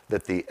believe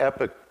that the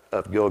epic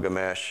of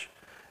Gilgamesh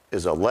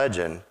is a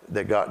legend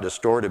that got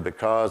distorted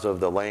because of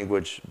the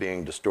language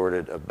being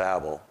distorted of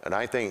Babel. And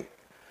I think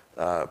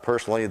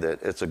personally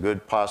that it's a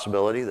good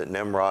possibility that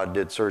Nimrod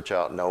did search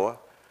out Noah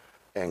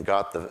and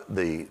got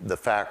the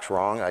facts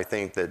wrong. I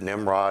think that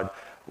Nimrod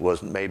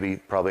was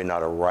probably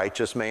not a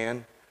righteous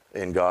man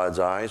in God's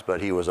eyes,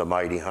 but he was a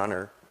mighty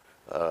hunter.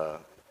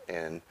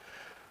 And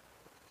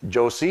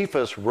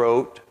Josephus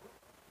wrote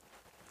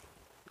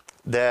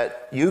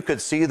that you could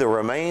see the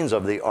remains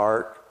of the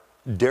ark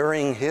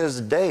during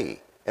his day.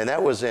 And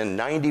that was in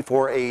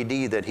 94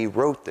 AD that he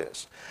wrote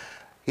this.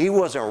 He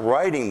wasn't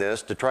writing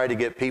this to try to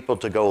get people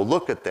to go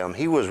look at them.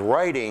 He was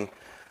writing,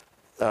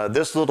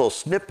 this little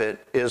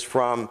snippet is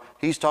from,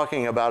 he's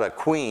talking about a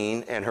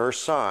queen and her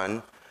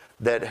son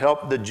that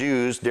helped the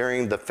Jews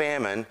during the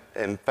famine.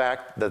 In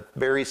fact, the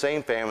very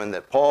same famine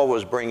that Paul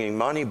was bringing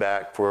money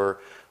back for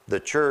the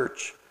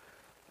church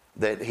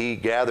that he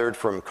gathered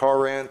from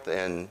Corinth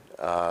and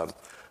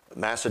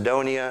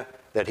Macedonia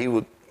that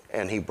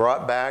he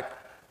brought back.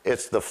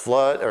 It's the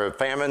flood or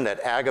famine that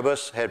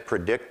Agabus had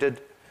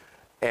predicted,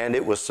 and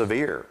it was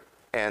severe.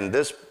 And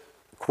this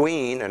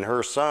queen and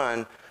her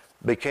son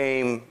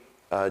became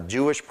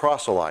Jewish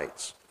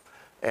proselytes.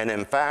 And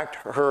in fact,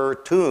 her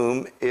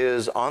tomb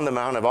is on the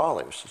Mount of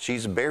Olives.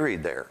 She's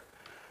buried there.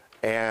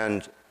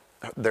 And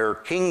their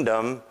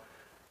kingdom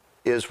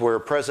is where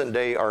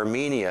present-day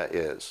Armenia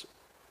is.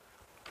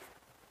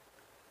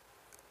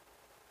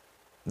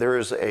 There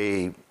is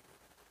a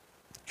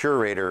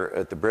curator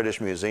at the British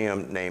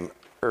Museum named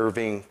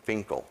Irving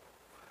Finkel.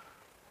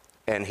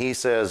 And he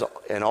says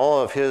in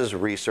all of his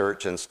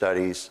research and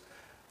studies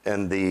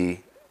and the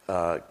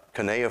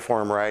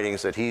cuneiform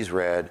writings that he's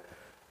read,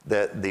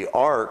 that the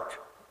ark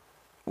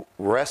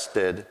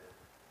rested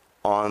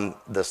on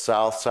the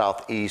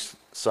southeast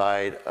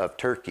side of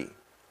Turkey.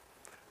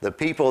 The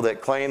people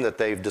that claim that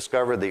they've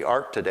discovered the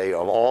ark today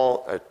of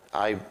all,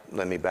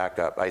 let me back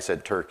up, I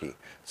said Turkey.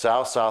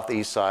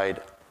 Southeast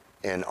side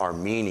in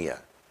Armenia.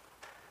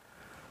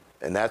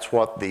 And that's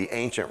what the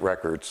ancient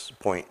records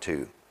point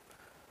to.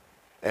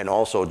 And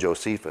also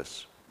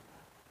Josephus.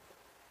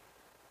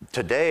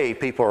 Today,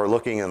 people are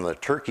looking on the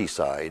Turkey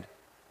side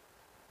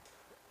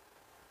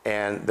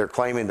and they're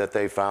claiming that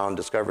they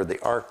discovered the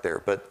ark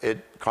there, but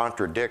it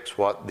contradicts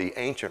what the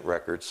ancient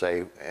records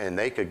say, and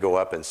they could go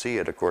up and see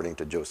it according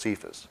to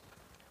Josephus.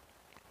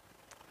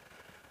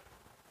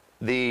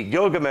 The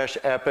Gilgamesh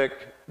epic,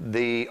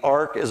 the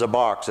ark is a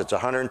box. It's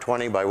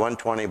 120 by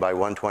 120 by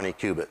 120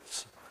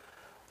 cubits.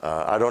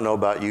 I don't know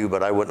about you,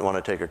 but I wouldn't want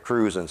to take a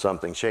cruise in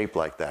something shaped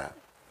like that.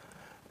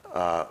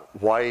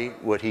 Why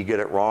would he get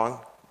it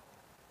wrong?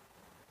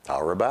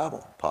 Tower of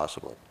Babel,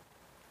 possibly.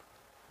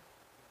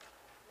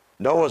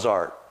 Noah's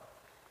Ark,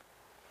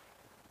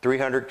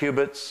 300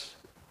 cubits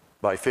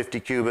by 50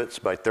 cubits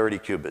by 30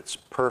 cubits.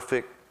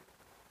 Perfect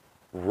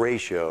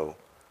ratio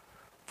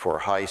for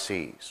high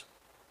seas.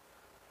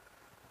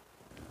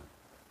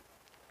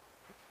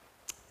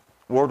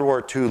 World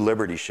War II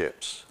Liberty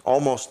ships,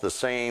 almost the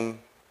same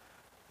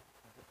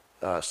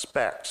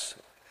specs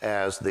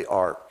as the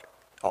Ark.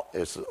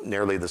 It's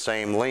nearly the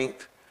same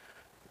length,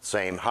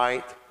 same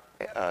height,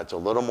 It's a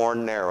little more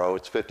narrow.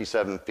 It's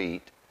 57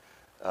 feet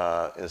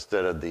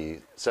instead of the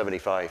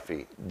 75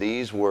 feet.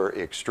 These were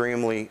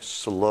extremely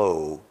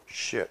slow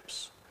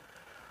ships,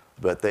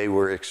 but they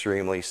were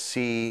extremely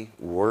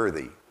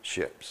seaworthy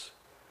ships.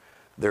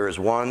 There is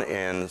one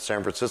in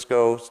San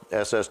Francisco,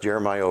 SS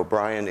Jeremiah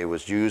O'Brien. It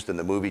was used in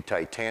the movie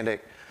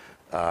Titanic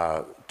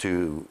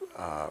to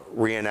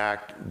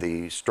reenact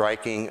the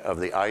striking of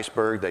the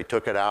iceberg. They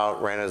took it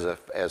out, ran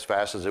as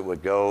fast as it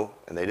would go,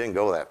 and they didn't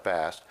go that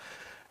fast.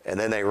 And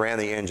then they ran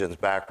the engines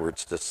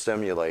backwards to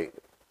simulate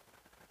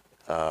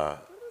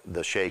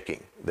the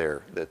shaking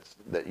there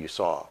that you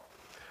saw.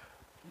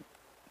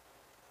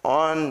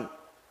 On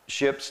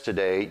ships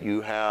today,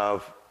 you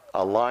have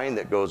a line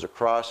that goes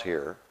across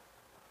here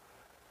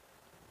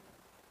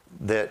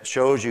that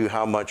shows you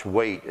how much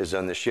weight is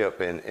on the ship,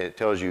 and it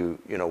tells you,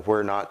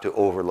 where not to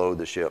overload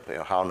the ship,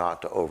 how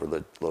not to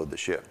overload the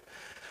ship.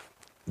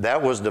 That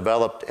was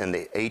developed in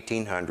the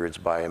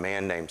 1800s by a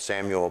man named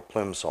Samuel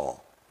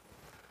Plimsoll.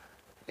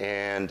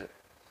 And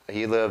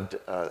he lived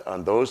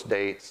on those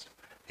dates.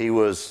 He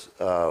was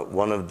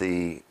one of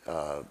the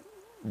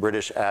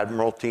British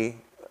Admiralty,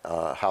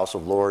 House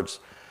of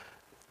Lords.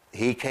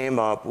 He came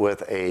up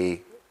with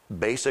a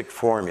basic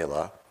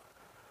formula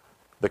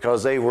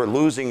because they were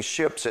losing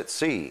ships at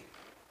sea.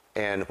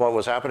 And what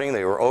was happening?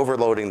 They were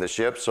overloading the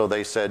ships, so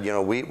they said,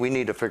 we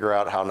need to figure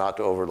out how not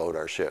to overload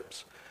our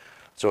ships.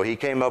 So he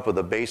came up with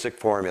a basic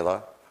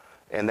formula,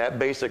 and that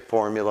basic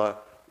formula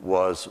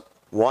was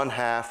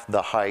 1/2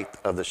 the height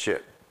of the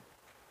ship,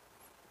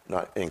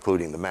 not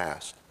including the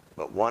mast,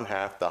 but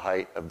 1/2 the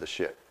height of the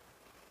ship.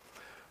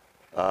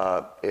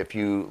 If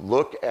you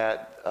look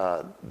at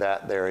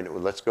that there,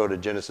 and let's go to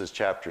Genesis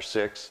chapter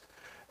 6,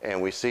 and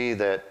we see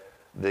that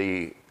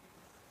the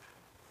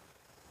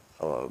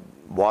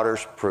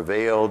waters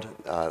prevailed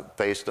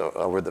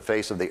over the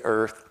face of the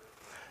earth,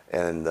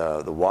 and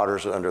the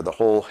waters under the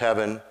whole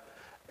heaven.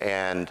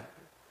 And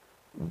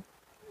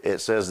it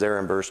says there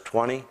in verse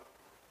 20,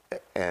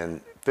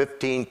 and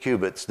 15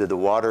 cubits did the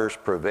waters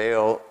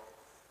prevail,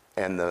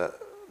 and the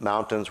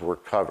mountains were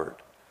covered.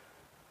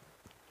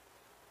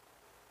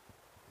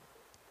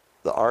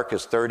 The ark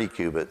is 30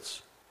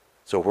 cubits,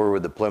 so where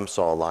would the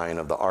Plimsoll line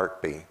of the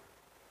ark be?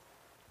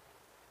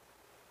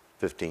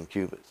 15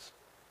 cubits.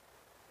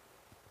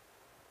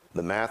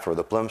 The math for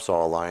the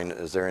Plimsoll line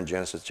is there in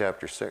Genesis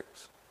chapter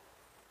 6.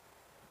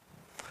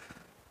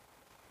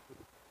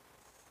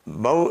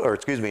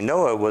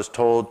 Noah was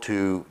told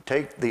to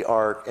take the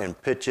ark and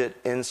pitch it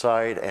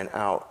inside and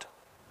out.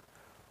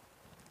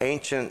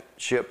 Ancient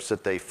ships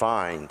that they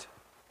find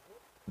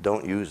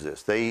don't use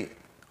this. They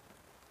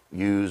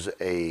use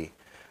a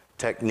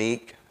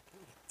technique,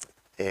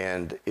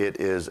 and it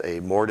is a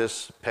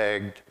mortise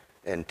pegged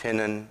and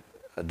tenon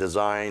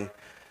design.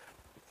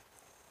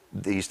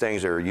 These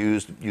things are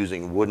used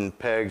using wooden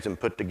pegs and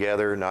put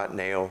together, not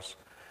nails.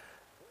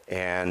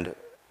 And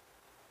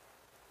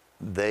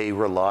they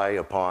rely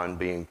upon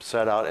being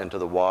set out into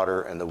the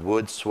water, and the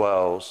wood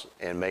swells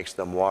and makes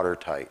them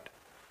watertight.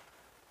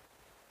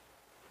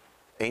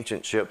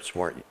 Ancient ships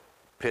weren't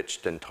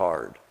pitched and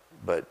tarred,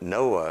 but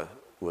Noah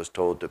was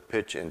told to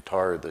pitch and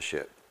tar the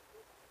ship,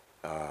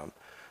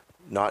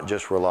 not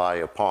just rely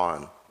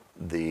upon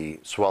the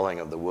swelling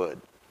of the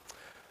wood.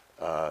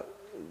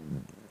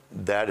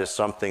 That is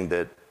something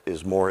that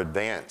is more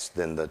advanced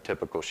than the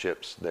typical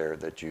ships there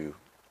that you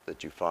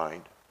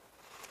find.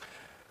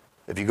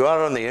 If you go out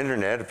on the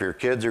internet, if your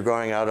kids are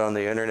going out on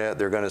the internet,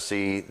 they're going to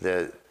see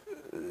that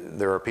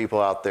there are people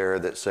out there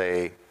that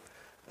say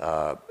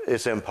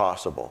it's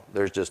impossible.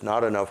 There's just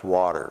not enough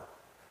water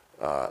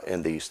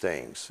in these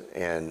things.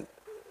 And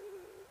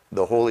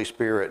the Holy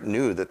Spirit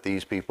knew that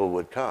these people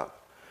would come.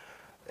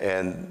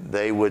 And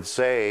they would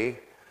say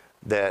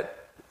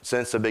that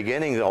since the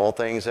beginning, all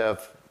things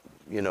have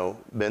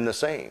been the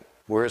same.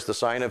 Where's the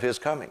sign of his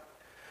coming?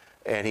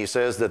 And he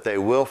says that they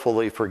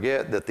willfully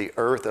forget that the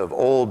earth of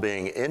old,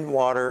 being in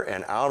water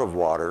and out of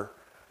water,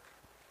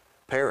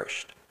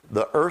 perished.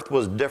 The earth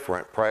was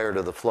different prior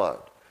to the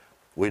flood.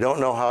 We don't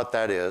know how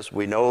that is.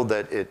 We know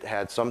that it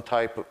had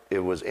it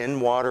was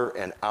in water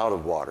and out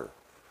of water.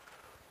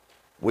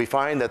 We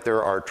find that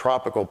there are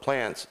tropical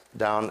plants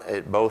down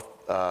at both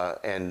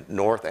and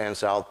north and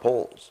south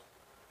poles.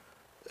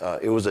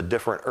 It was a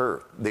different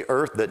earth. The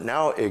earth that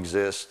now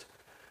exists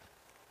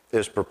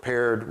is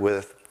prepared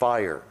with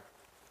fire.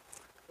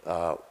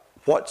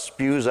 What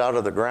spews out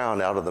of the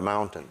ground, out of the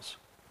mountains?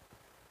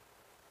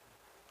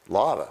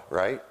 Lava,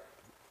 right?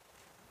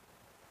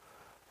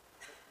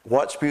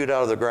 What spewed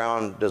out of the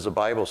ground does the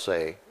Bible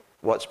say?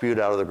 What spewed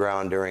out of the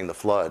ground during the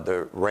flood?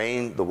 The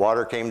rain, the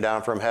water came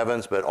down from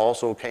heavens, but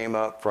also came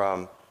up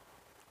from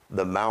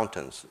the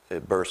mountains.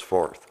 It burst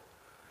forth.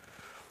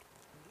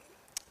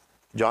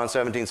 John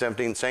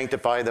 17:17,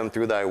 sanctify them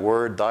through thy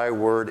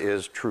word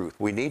is truth.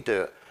 We need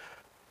to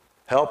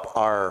help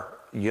our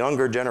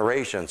younger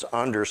generations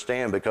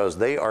understand, because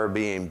they are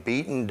being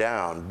beaten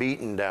down.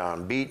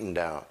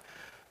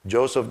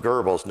 Joseph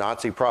Goebbels,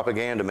 Nazi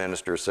propaganda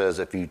minister, says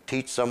if you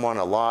teach someone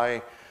a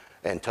lie,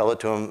 and tell it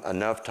to them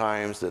enough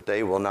times that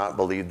they will not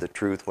believe the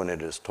truth when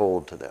it is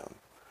told to them.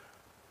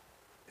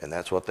 And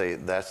that's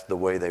the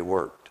way they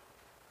worked.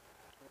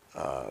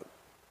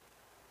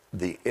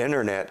 The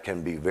internet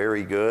can be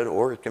very good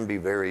or it can be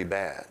very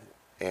bad.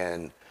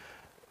 And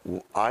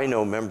I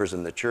know members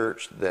in the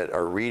church that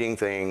are reading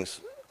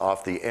things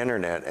off the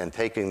internet and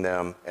taking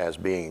them as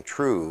being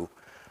true,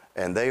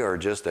 and they are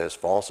just as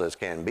false as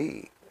can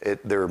be.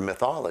 They're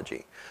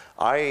mythology.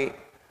 I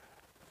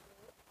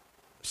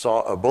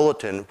saw a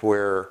bulletin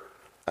where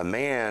a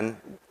man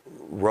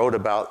wrote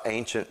about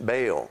ancient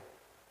Baal,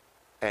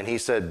 and he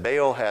said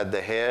Baal had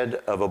the head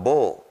of a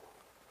bull.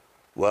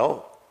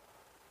 Well,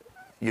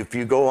 if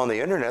you go on the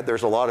internet,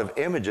 there's a lot of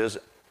images,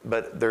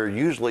 but they're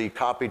usually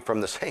copied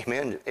from the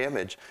same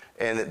image,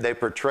 and they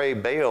portray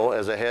Baal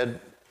as a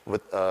head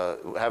with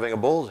having a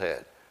bull's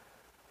head.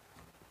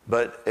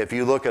 But if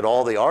you look at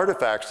all the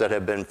artifacts that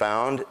have been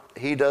found,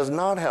 he does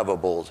not have a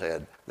bull's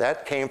head.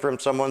 That came from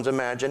someone's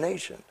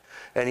imagination.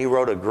 And he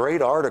wrote a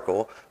great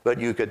article, but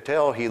you could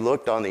tell he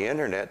looked on the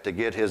internet to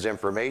get his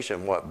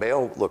information, what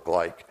Baal looked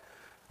like,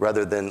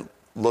 rather than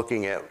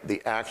looking at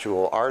the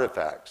actual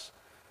artifacts.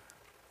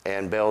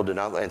 And Baal did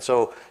not. And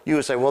so you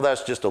would say, well,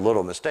 that's just a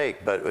little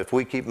mistake. But if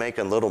we keep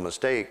making little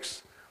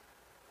mistakes,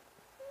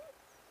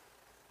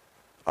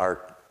 our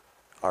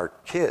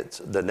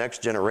kids, the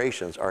next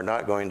generations, are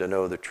not going to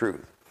know the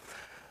truth.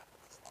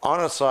 On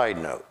a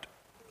side note,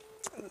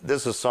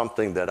 this is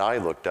something that I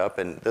looked up,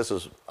 and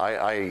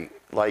I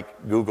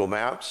like Google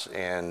Maps,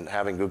 and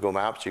having Google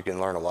Maps, you can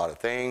learn a lot of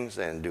things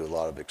and do a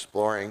lot of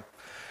exploring.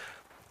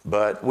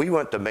 But we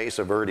went to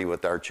Mesa Verde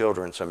with our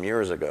children some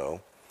years ago,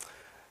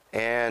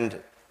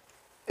 and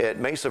at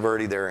Mesa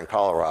Verde there in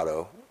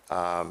Colorado,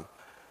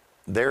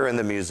 there in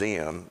the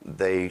museum,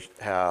 they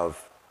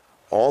have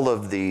all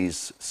of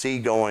these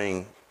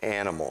seagoing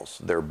animals,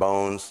 their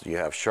bones. You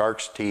have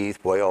shark's teeth,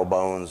 whale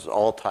bones,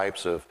 all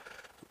types of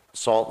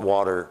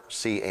saltwater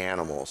sea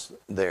animals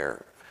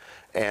there.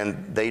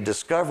 And they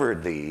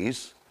discovered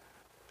these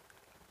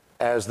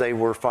as they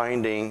were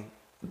finding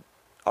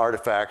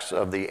artifacts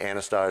of the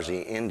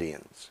Anasazi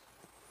Indians.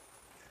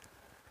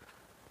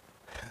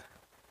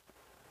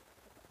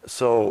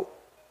 So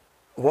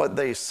what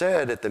they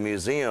said at the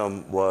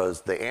museum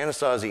was the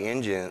Anasazi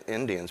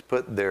Indians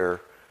picked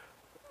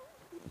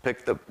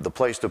the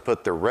place to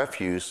put their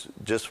refuse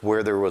just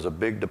where there was a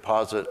big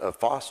deposit of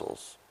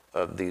fossils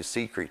of these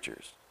sea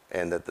creatures,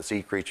 and that the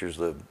sea creatures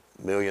lived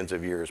millions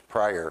of years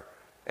prior,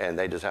 and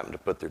they just happened to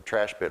put their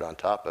trash pit on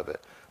top of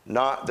it.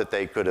 Not that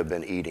they could have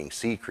been eating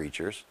sea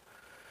creatures.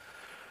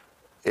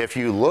 If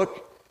you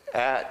look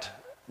at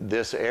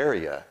this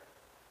area,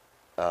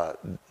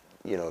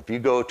 if you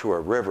go to a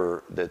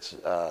river that's,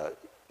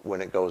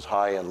 when it goes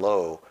high and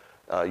low,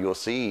 you'll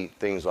see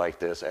things like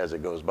this as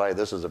it goes by.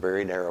 This is a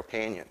very narrow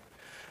canyon.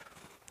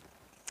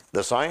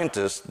 The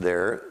scientists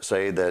there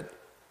say that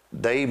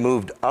they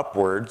moved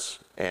upwards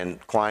and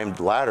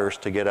climbed ladders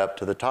to get up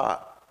to the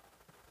top,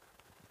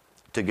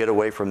 to get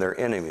away from their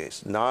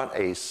enemies. Not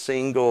a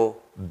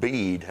single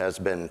bead has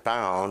been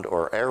found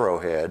or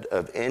arrowhead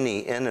of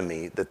any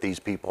enemy that these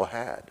people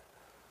had.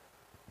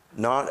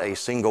 Not a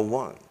single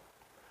one.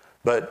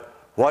 But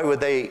why would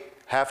they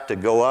have to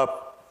go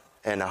up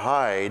and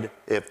hide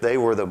if they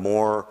were the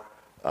more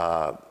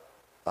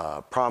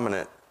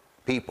prominent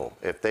people,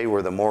 if they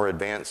were the more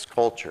advanced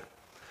culture?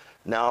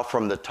 Now,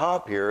 from the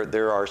top here,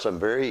 there are some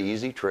very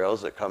easy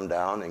trails that come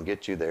down and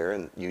get you there,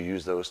 and you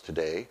use those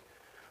today.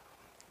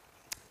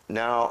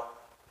 Now,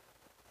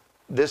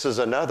 this is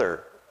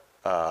another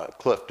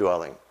cliff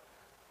dwelling.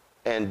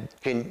 And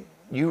can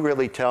you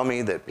really tell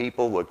me that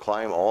people would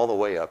climb all the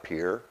way up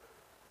here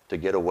to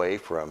get away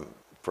from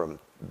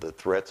the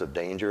threats of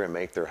danger and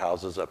make their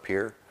houses up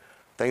here?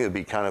 I think it would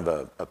be kind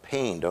of a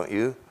pain, don't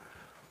you?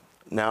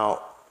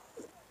 Now,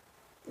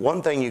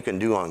 one thing you can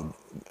do on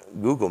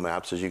Google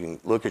Maps is you can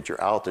look at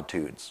your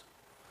altitudes.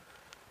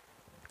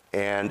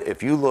 And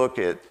if you look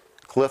at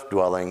cliff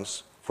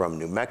dwellings from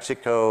New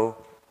Mexico,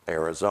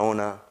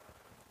 Arizona,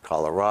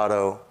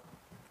 Colorado,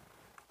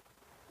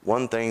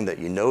 one thing that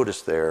you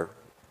notice there,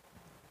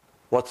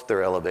 what's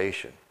their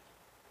elevation?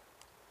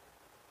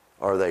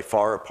 Are they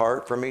far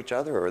apart from each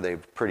other, or are they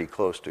pretty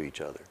close to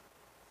each other?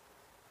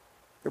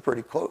 They're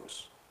pretty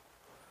close.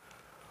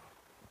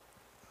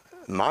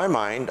 In my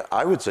mind,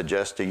 I would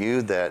suggest to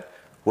you that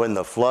when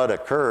the flood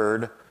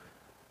occurred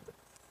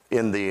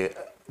in the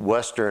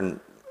Western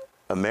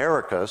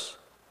Americas,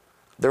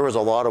 there was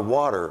a lot of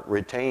water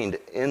retained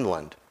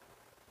inland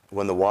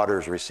when the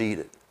waters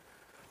receded.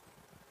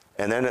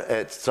 And then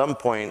at some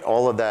point,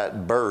 all of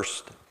that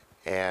burst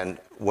and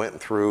went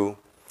through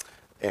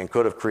and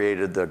could have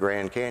created the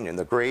Grand Canyon.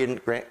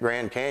 The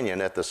Grand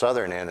Canyon at the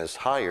southern end is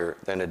higher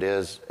than it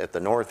is at the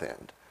north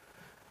end.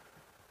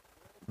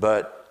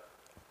 But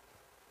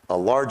a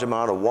large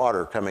amount of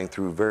water coming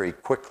through very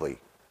quickly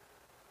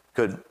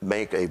could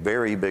make a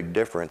very big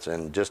difference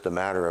in just a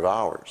matter of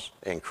hours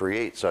and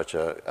create such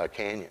a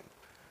canyon.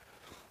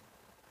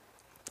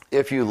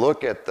 If you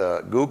look at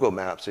the Google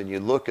Maps and you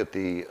look at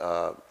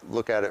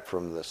it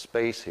from the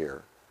space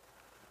here,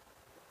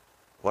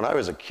 when I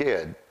was a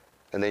kid,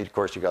 and then of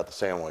course you got the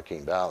San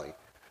Joaquin Valley.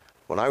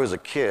 When I was a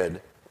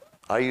kid,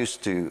 I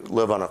used to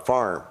live on a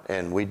farm,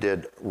 and we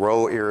did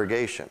row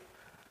irrigation.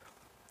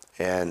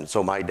 And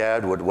so my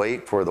dad would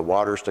wait for the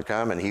waters to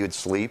come, and he would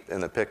sleep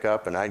in the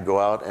pickup, and I'd go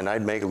out and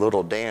I'd make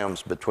little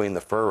dams between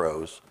the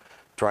furrows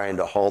trying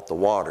to halt the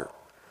water.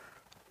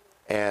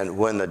 And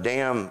when the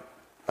dam,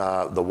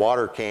 the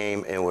water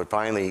came and would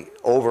finally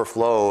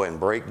overflow and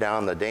break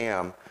down the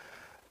dam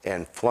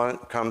and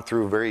come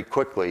through very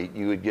quickly,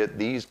 you would get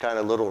these kind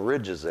of little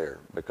ridges there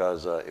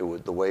because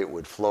the way it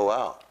would flow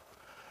out.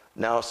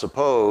 Now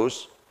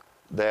suppose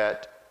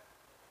that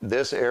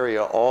this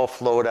area all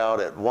flowed out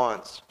at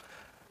once.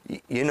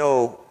 You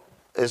know,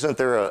 isn't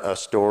there a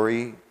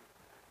story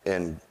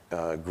in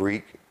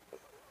Greek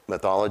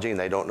mythology, and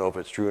they don't know if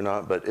it's true or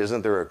not, but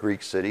isn't there a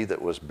Greek city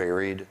that was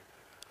buried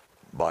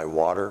by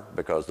water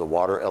because the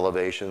water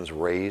elevations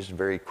raised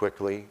very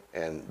quickly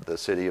and the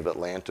city of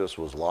Atlantis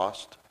was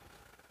lost?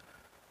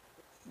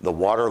 The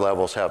water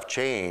levels have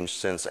changed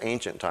since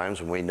ancient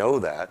times, and we know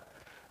that.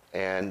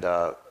 And,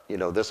 you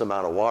know, this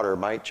amount of water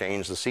might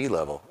change the sea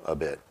level a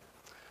bit.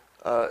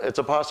 It's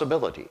a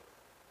possibility.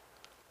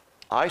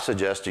 I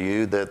suggest to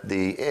you that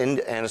the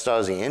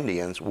Anasazi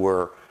Indians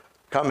were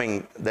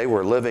they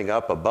were living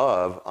up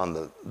above on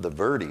the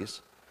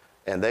Verdes,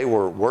 and they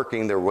were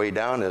working their way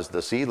down as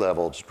the sea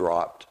levels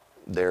dropped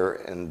there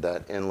in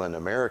that inland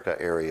America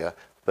area,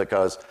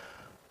 because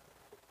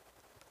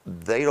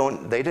they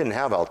didn't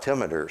have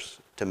altimeters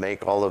to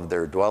make all of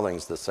their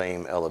dwellings the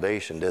same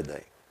elevation, did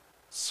they?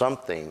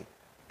 Something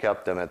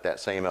kept them at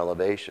that same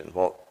elevation.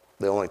 Well,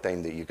 the only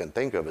thing that you can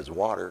think of is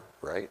water,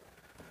 right?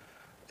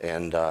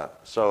 And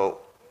so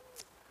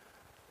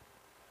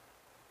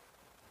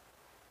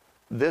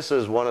this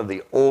is one of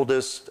the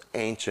oldest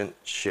ancient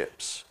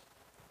ships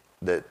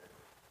that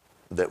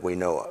we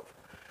know of.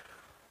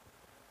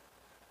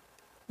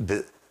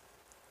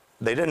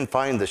 They didn't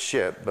find the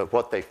ship, but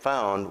what they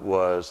found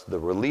was the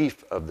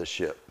relief of the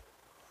ship.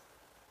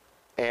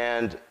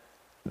 And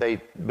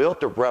they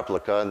built a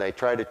replica, and they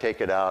tried to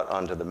take it out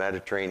onto the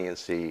Mediterranean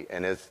Sea,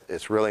 and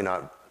it's really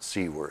not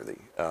seaworthy.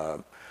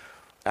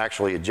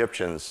 Actually,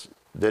 Egyptians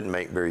didn't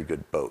make very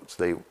good boats.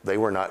 They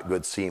were not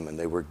good seamen.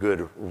 They were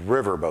good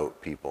riverboat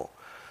people.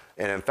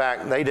 And in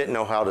fact, they didn't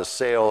know how to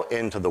sail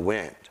into the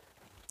wind.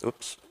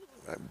 Oops,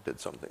 I did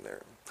something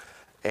there.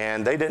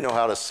 And they didn't know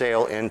how to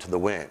sail into the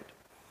wind,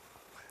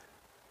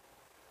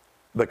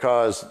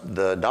 because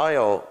the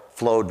Nile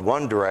flowed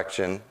one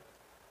direction,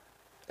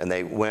 and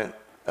they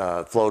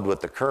flowed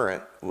with the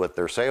current with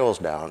their sails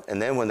down.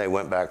 And then when they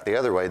went back the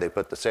other way, they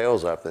put the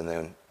sails up and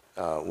then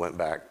went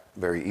back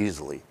very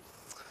easily.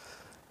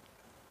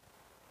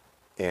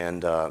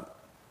 And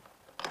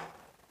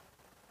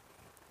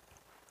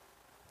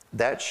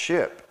that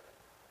ship,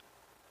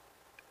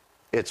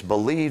 it's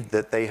believed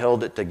that they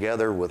held it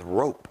together with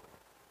rope.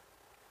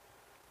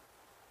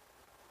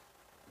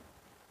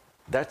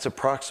 That's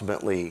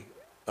approximately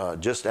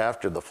just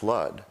after the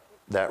flood,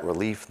 that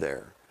relief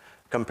there.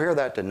 Compare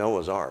that to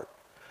Noah's Ark.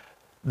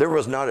 There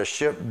was not a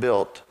ship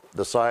built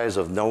the size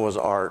of Noah's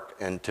Ark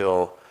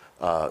until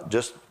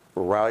just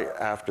right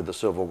after the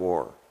Civil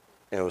War,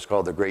 and it was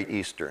called the Great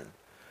Eastern.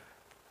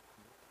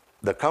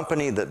 The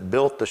company that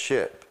built the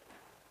ship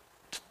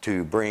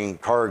to bring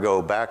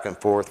cargo back and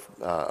forth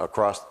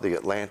across the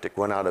Atlantic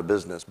went out of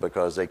business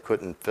because they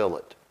couldn't fill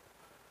it,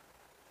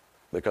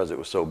 because it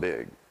was so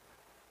big.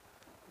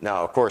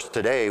 Now, of course,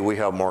 today we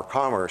have more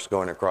commerce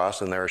going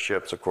across, and there are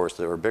ships, of course,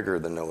 that are bigger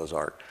than Noah's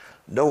Ark.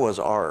 Noah's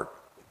Ark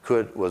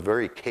was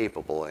very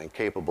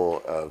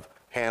capable of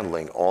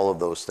handling all of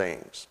those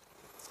things.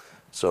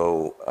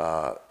 So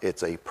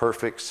it's a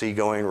perfect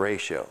seagoing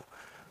ratio.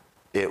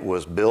 It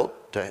was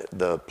built to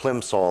the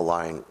Plimsoll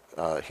line.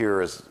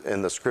 Here is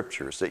in the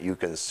scriptures that you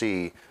can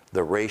see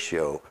the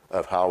ratio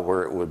of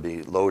where it would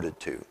be loaded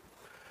to.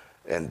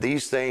 And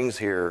these things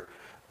here,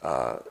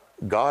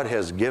 God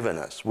has given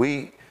us.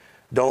 We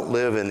don't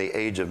live in the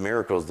age of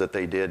miracles that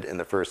they did in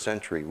the first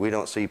century. We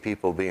don't see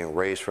people being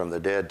raised from the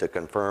dead to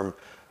confirm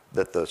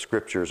that the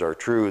scriptures are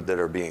true that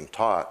are being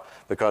taught,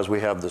 because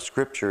we have the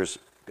scriptures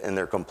in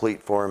their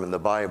complete form in the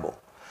Bible.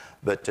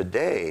 But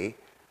today,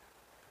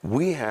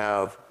 we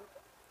have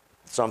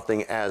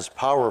something as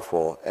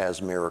powerful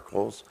as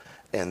miracles,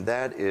 and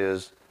that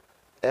is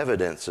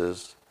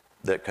evidences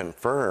that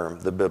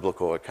confirm the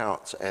biblical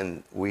accounts.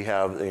 And we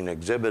have an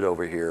exhibit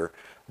over here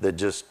that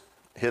just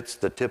hits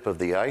the tip of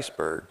the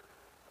iceberg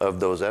of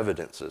those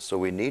evidences. So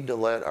we need to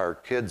let our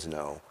kids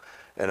know.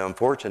 And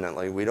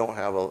unfortunately, we don't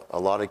have a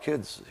lot of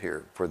kids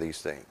here for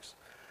these things.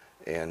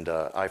 And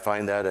I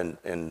find that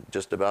in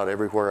just about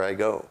everywhere I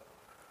go.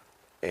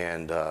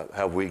 And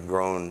have we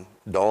grown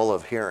dull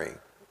of hearing?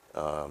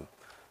 You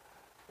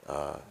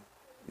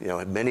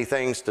know, many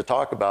things to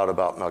talk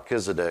about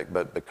Melchizedek,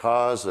 but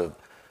because of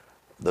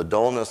the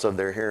dullness of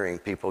their hearing,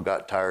 people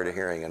got tired of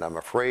hearing. And I'm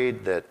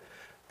afraid that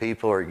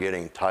people are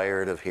getting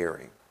tired of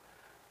hearing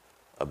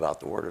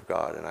about the Word of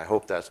God, and I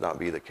hope that's not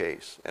be the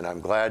case. And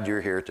I'm glad you're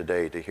here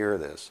today to hear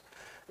this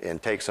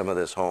and take some of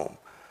this home.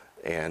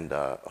 And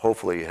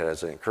hopefully it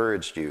has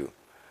encouraged you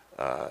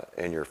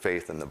and your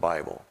faith in the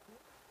Bible.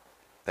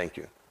 Thank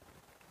you.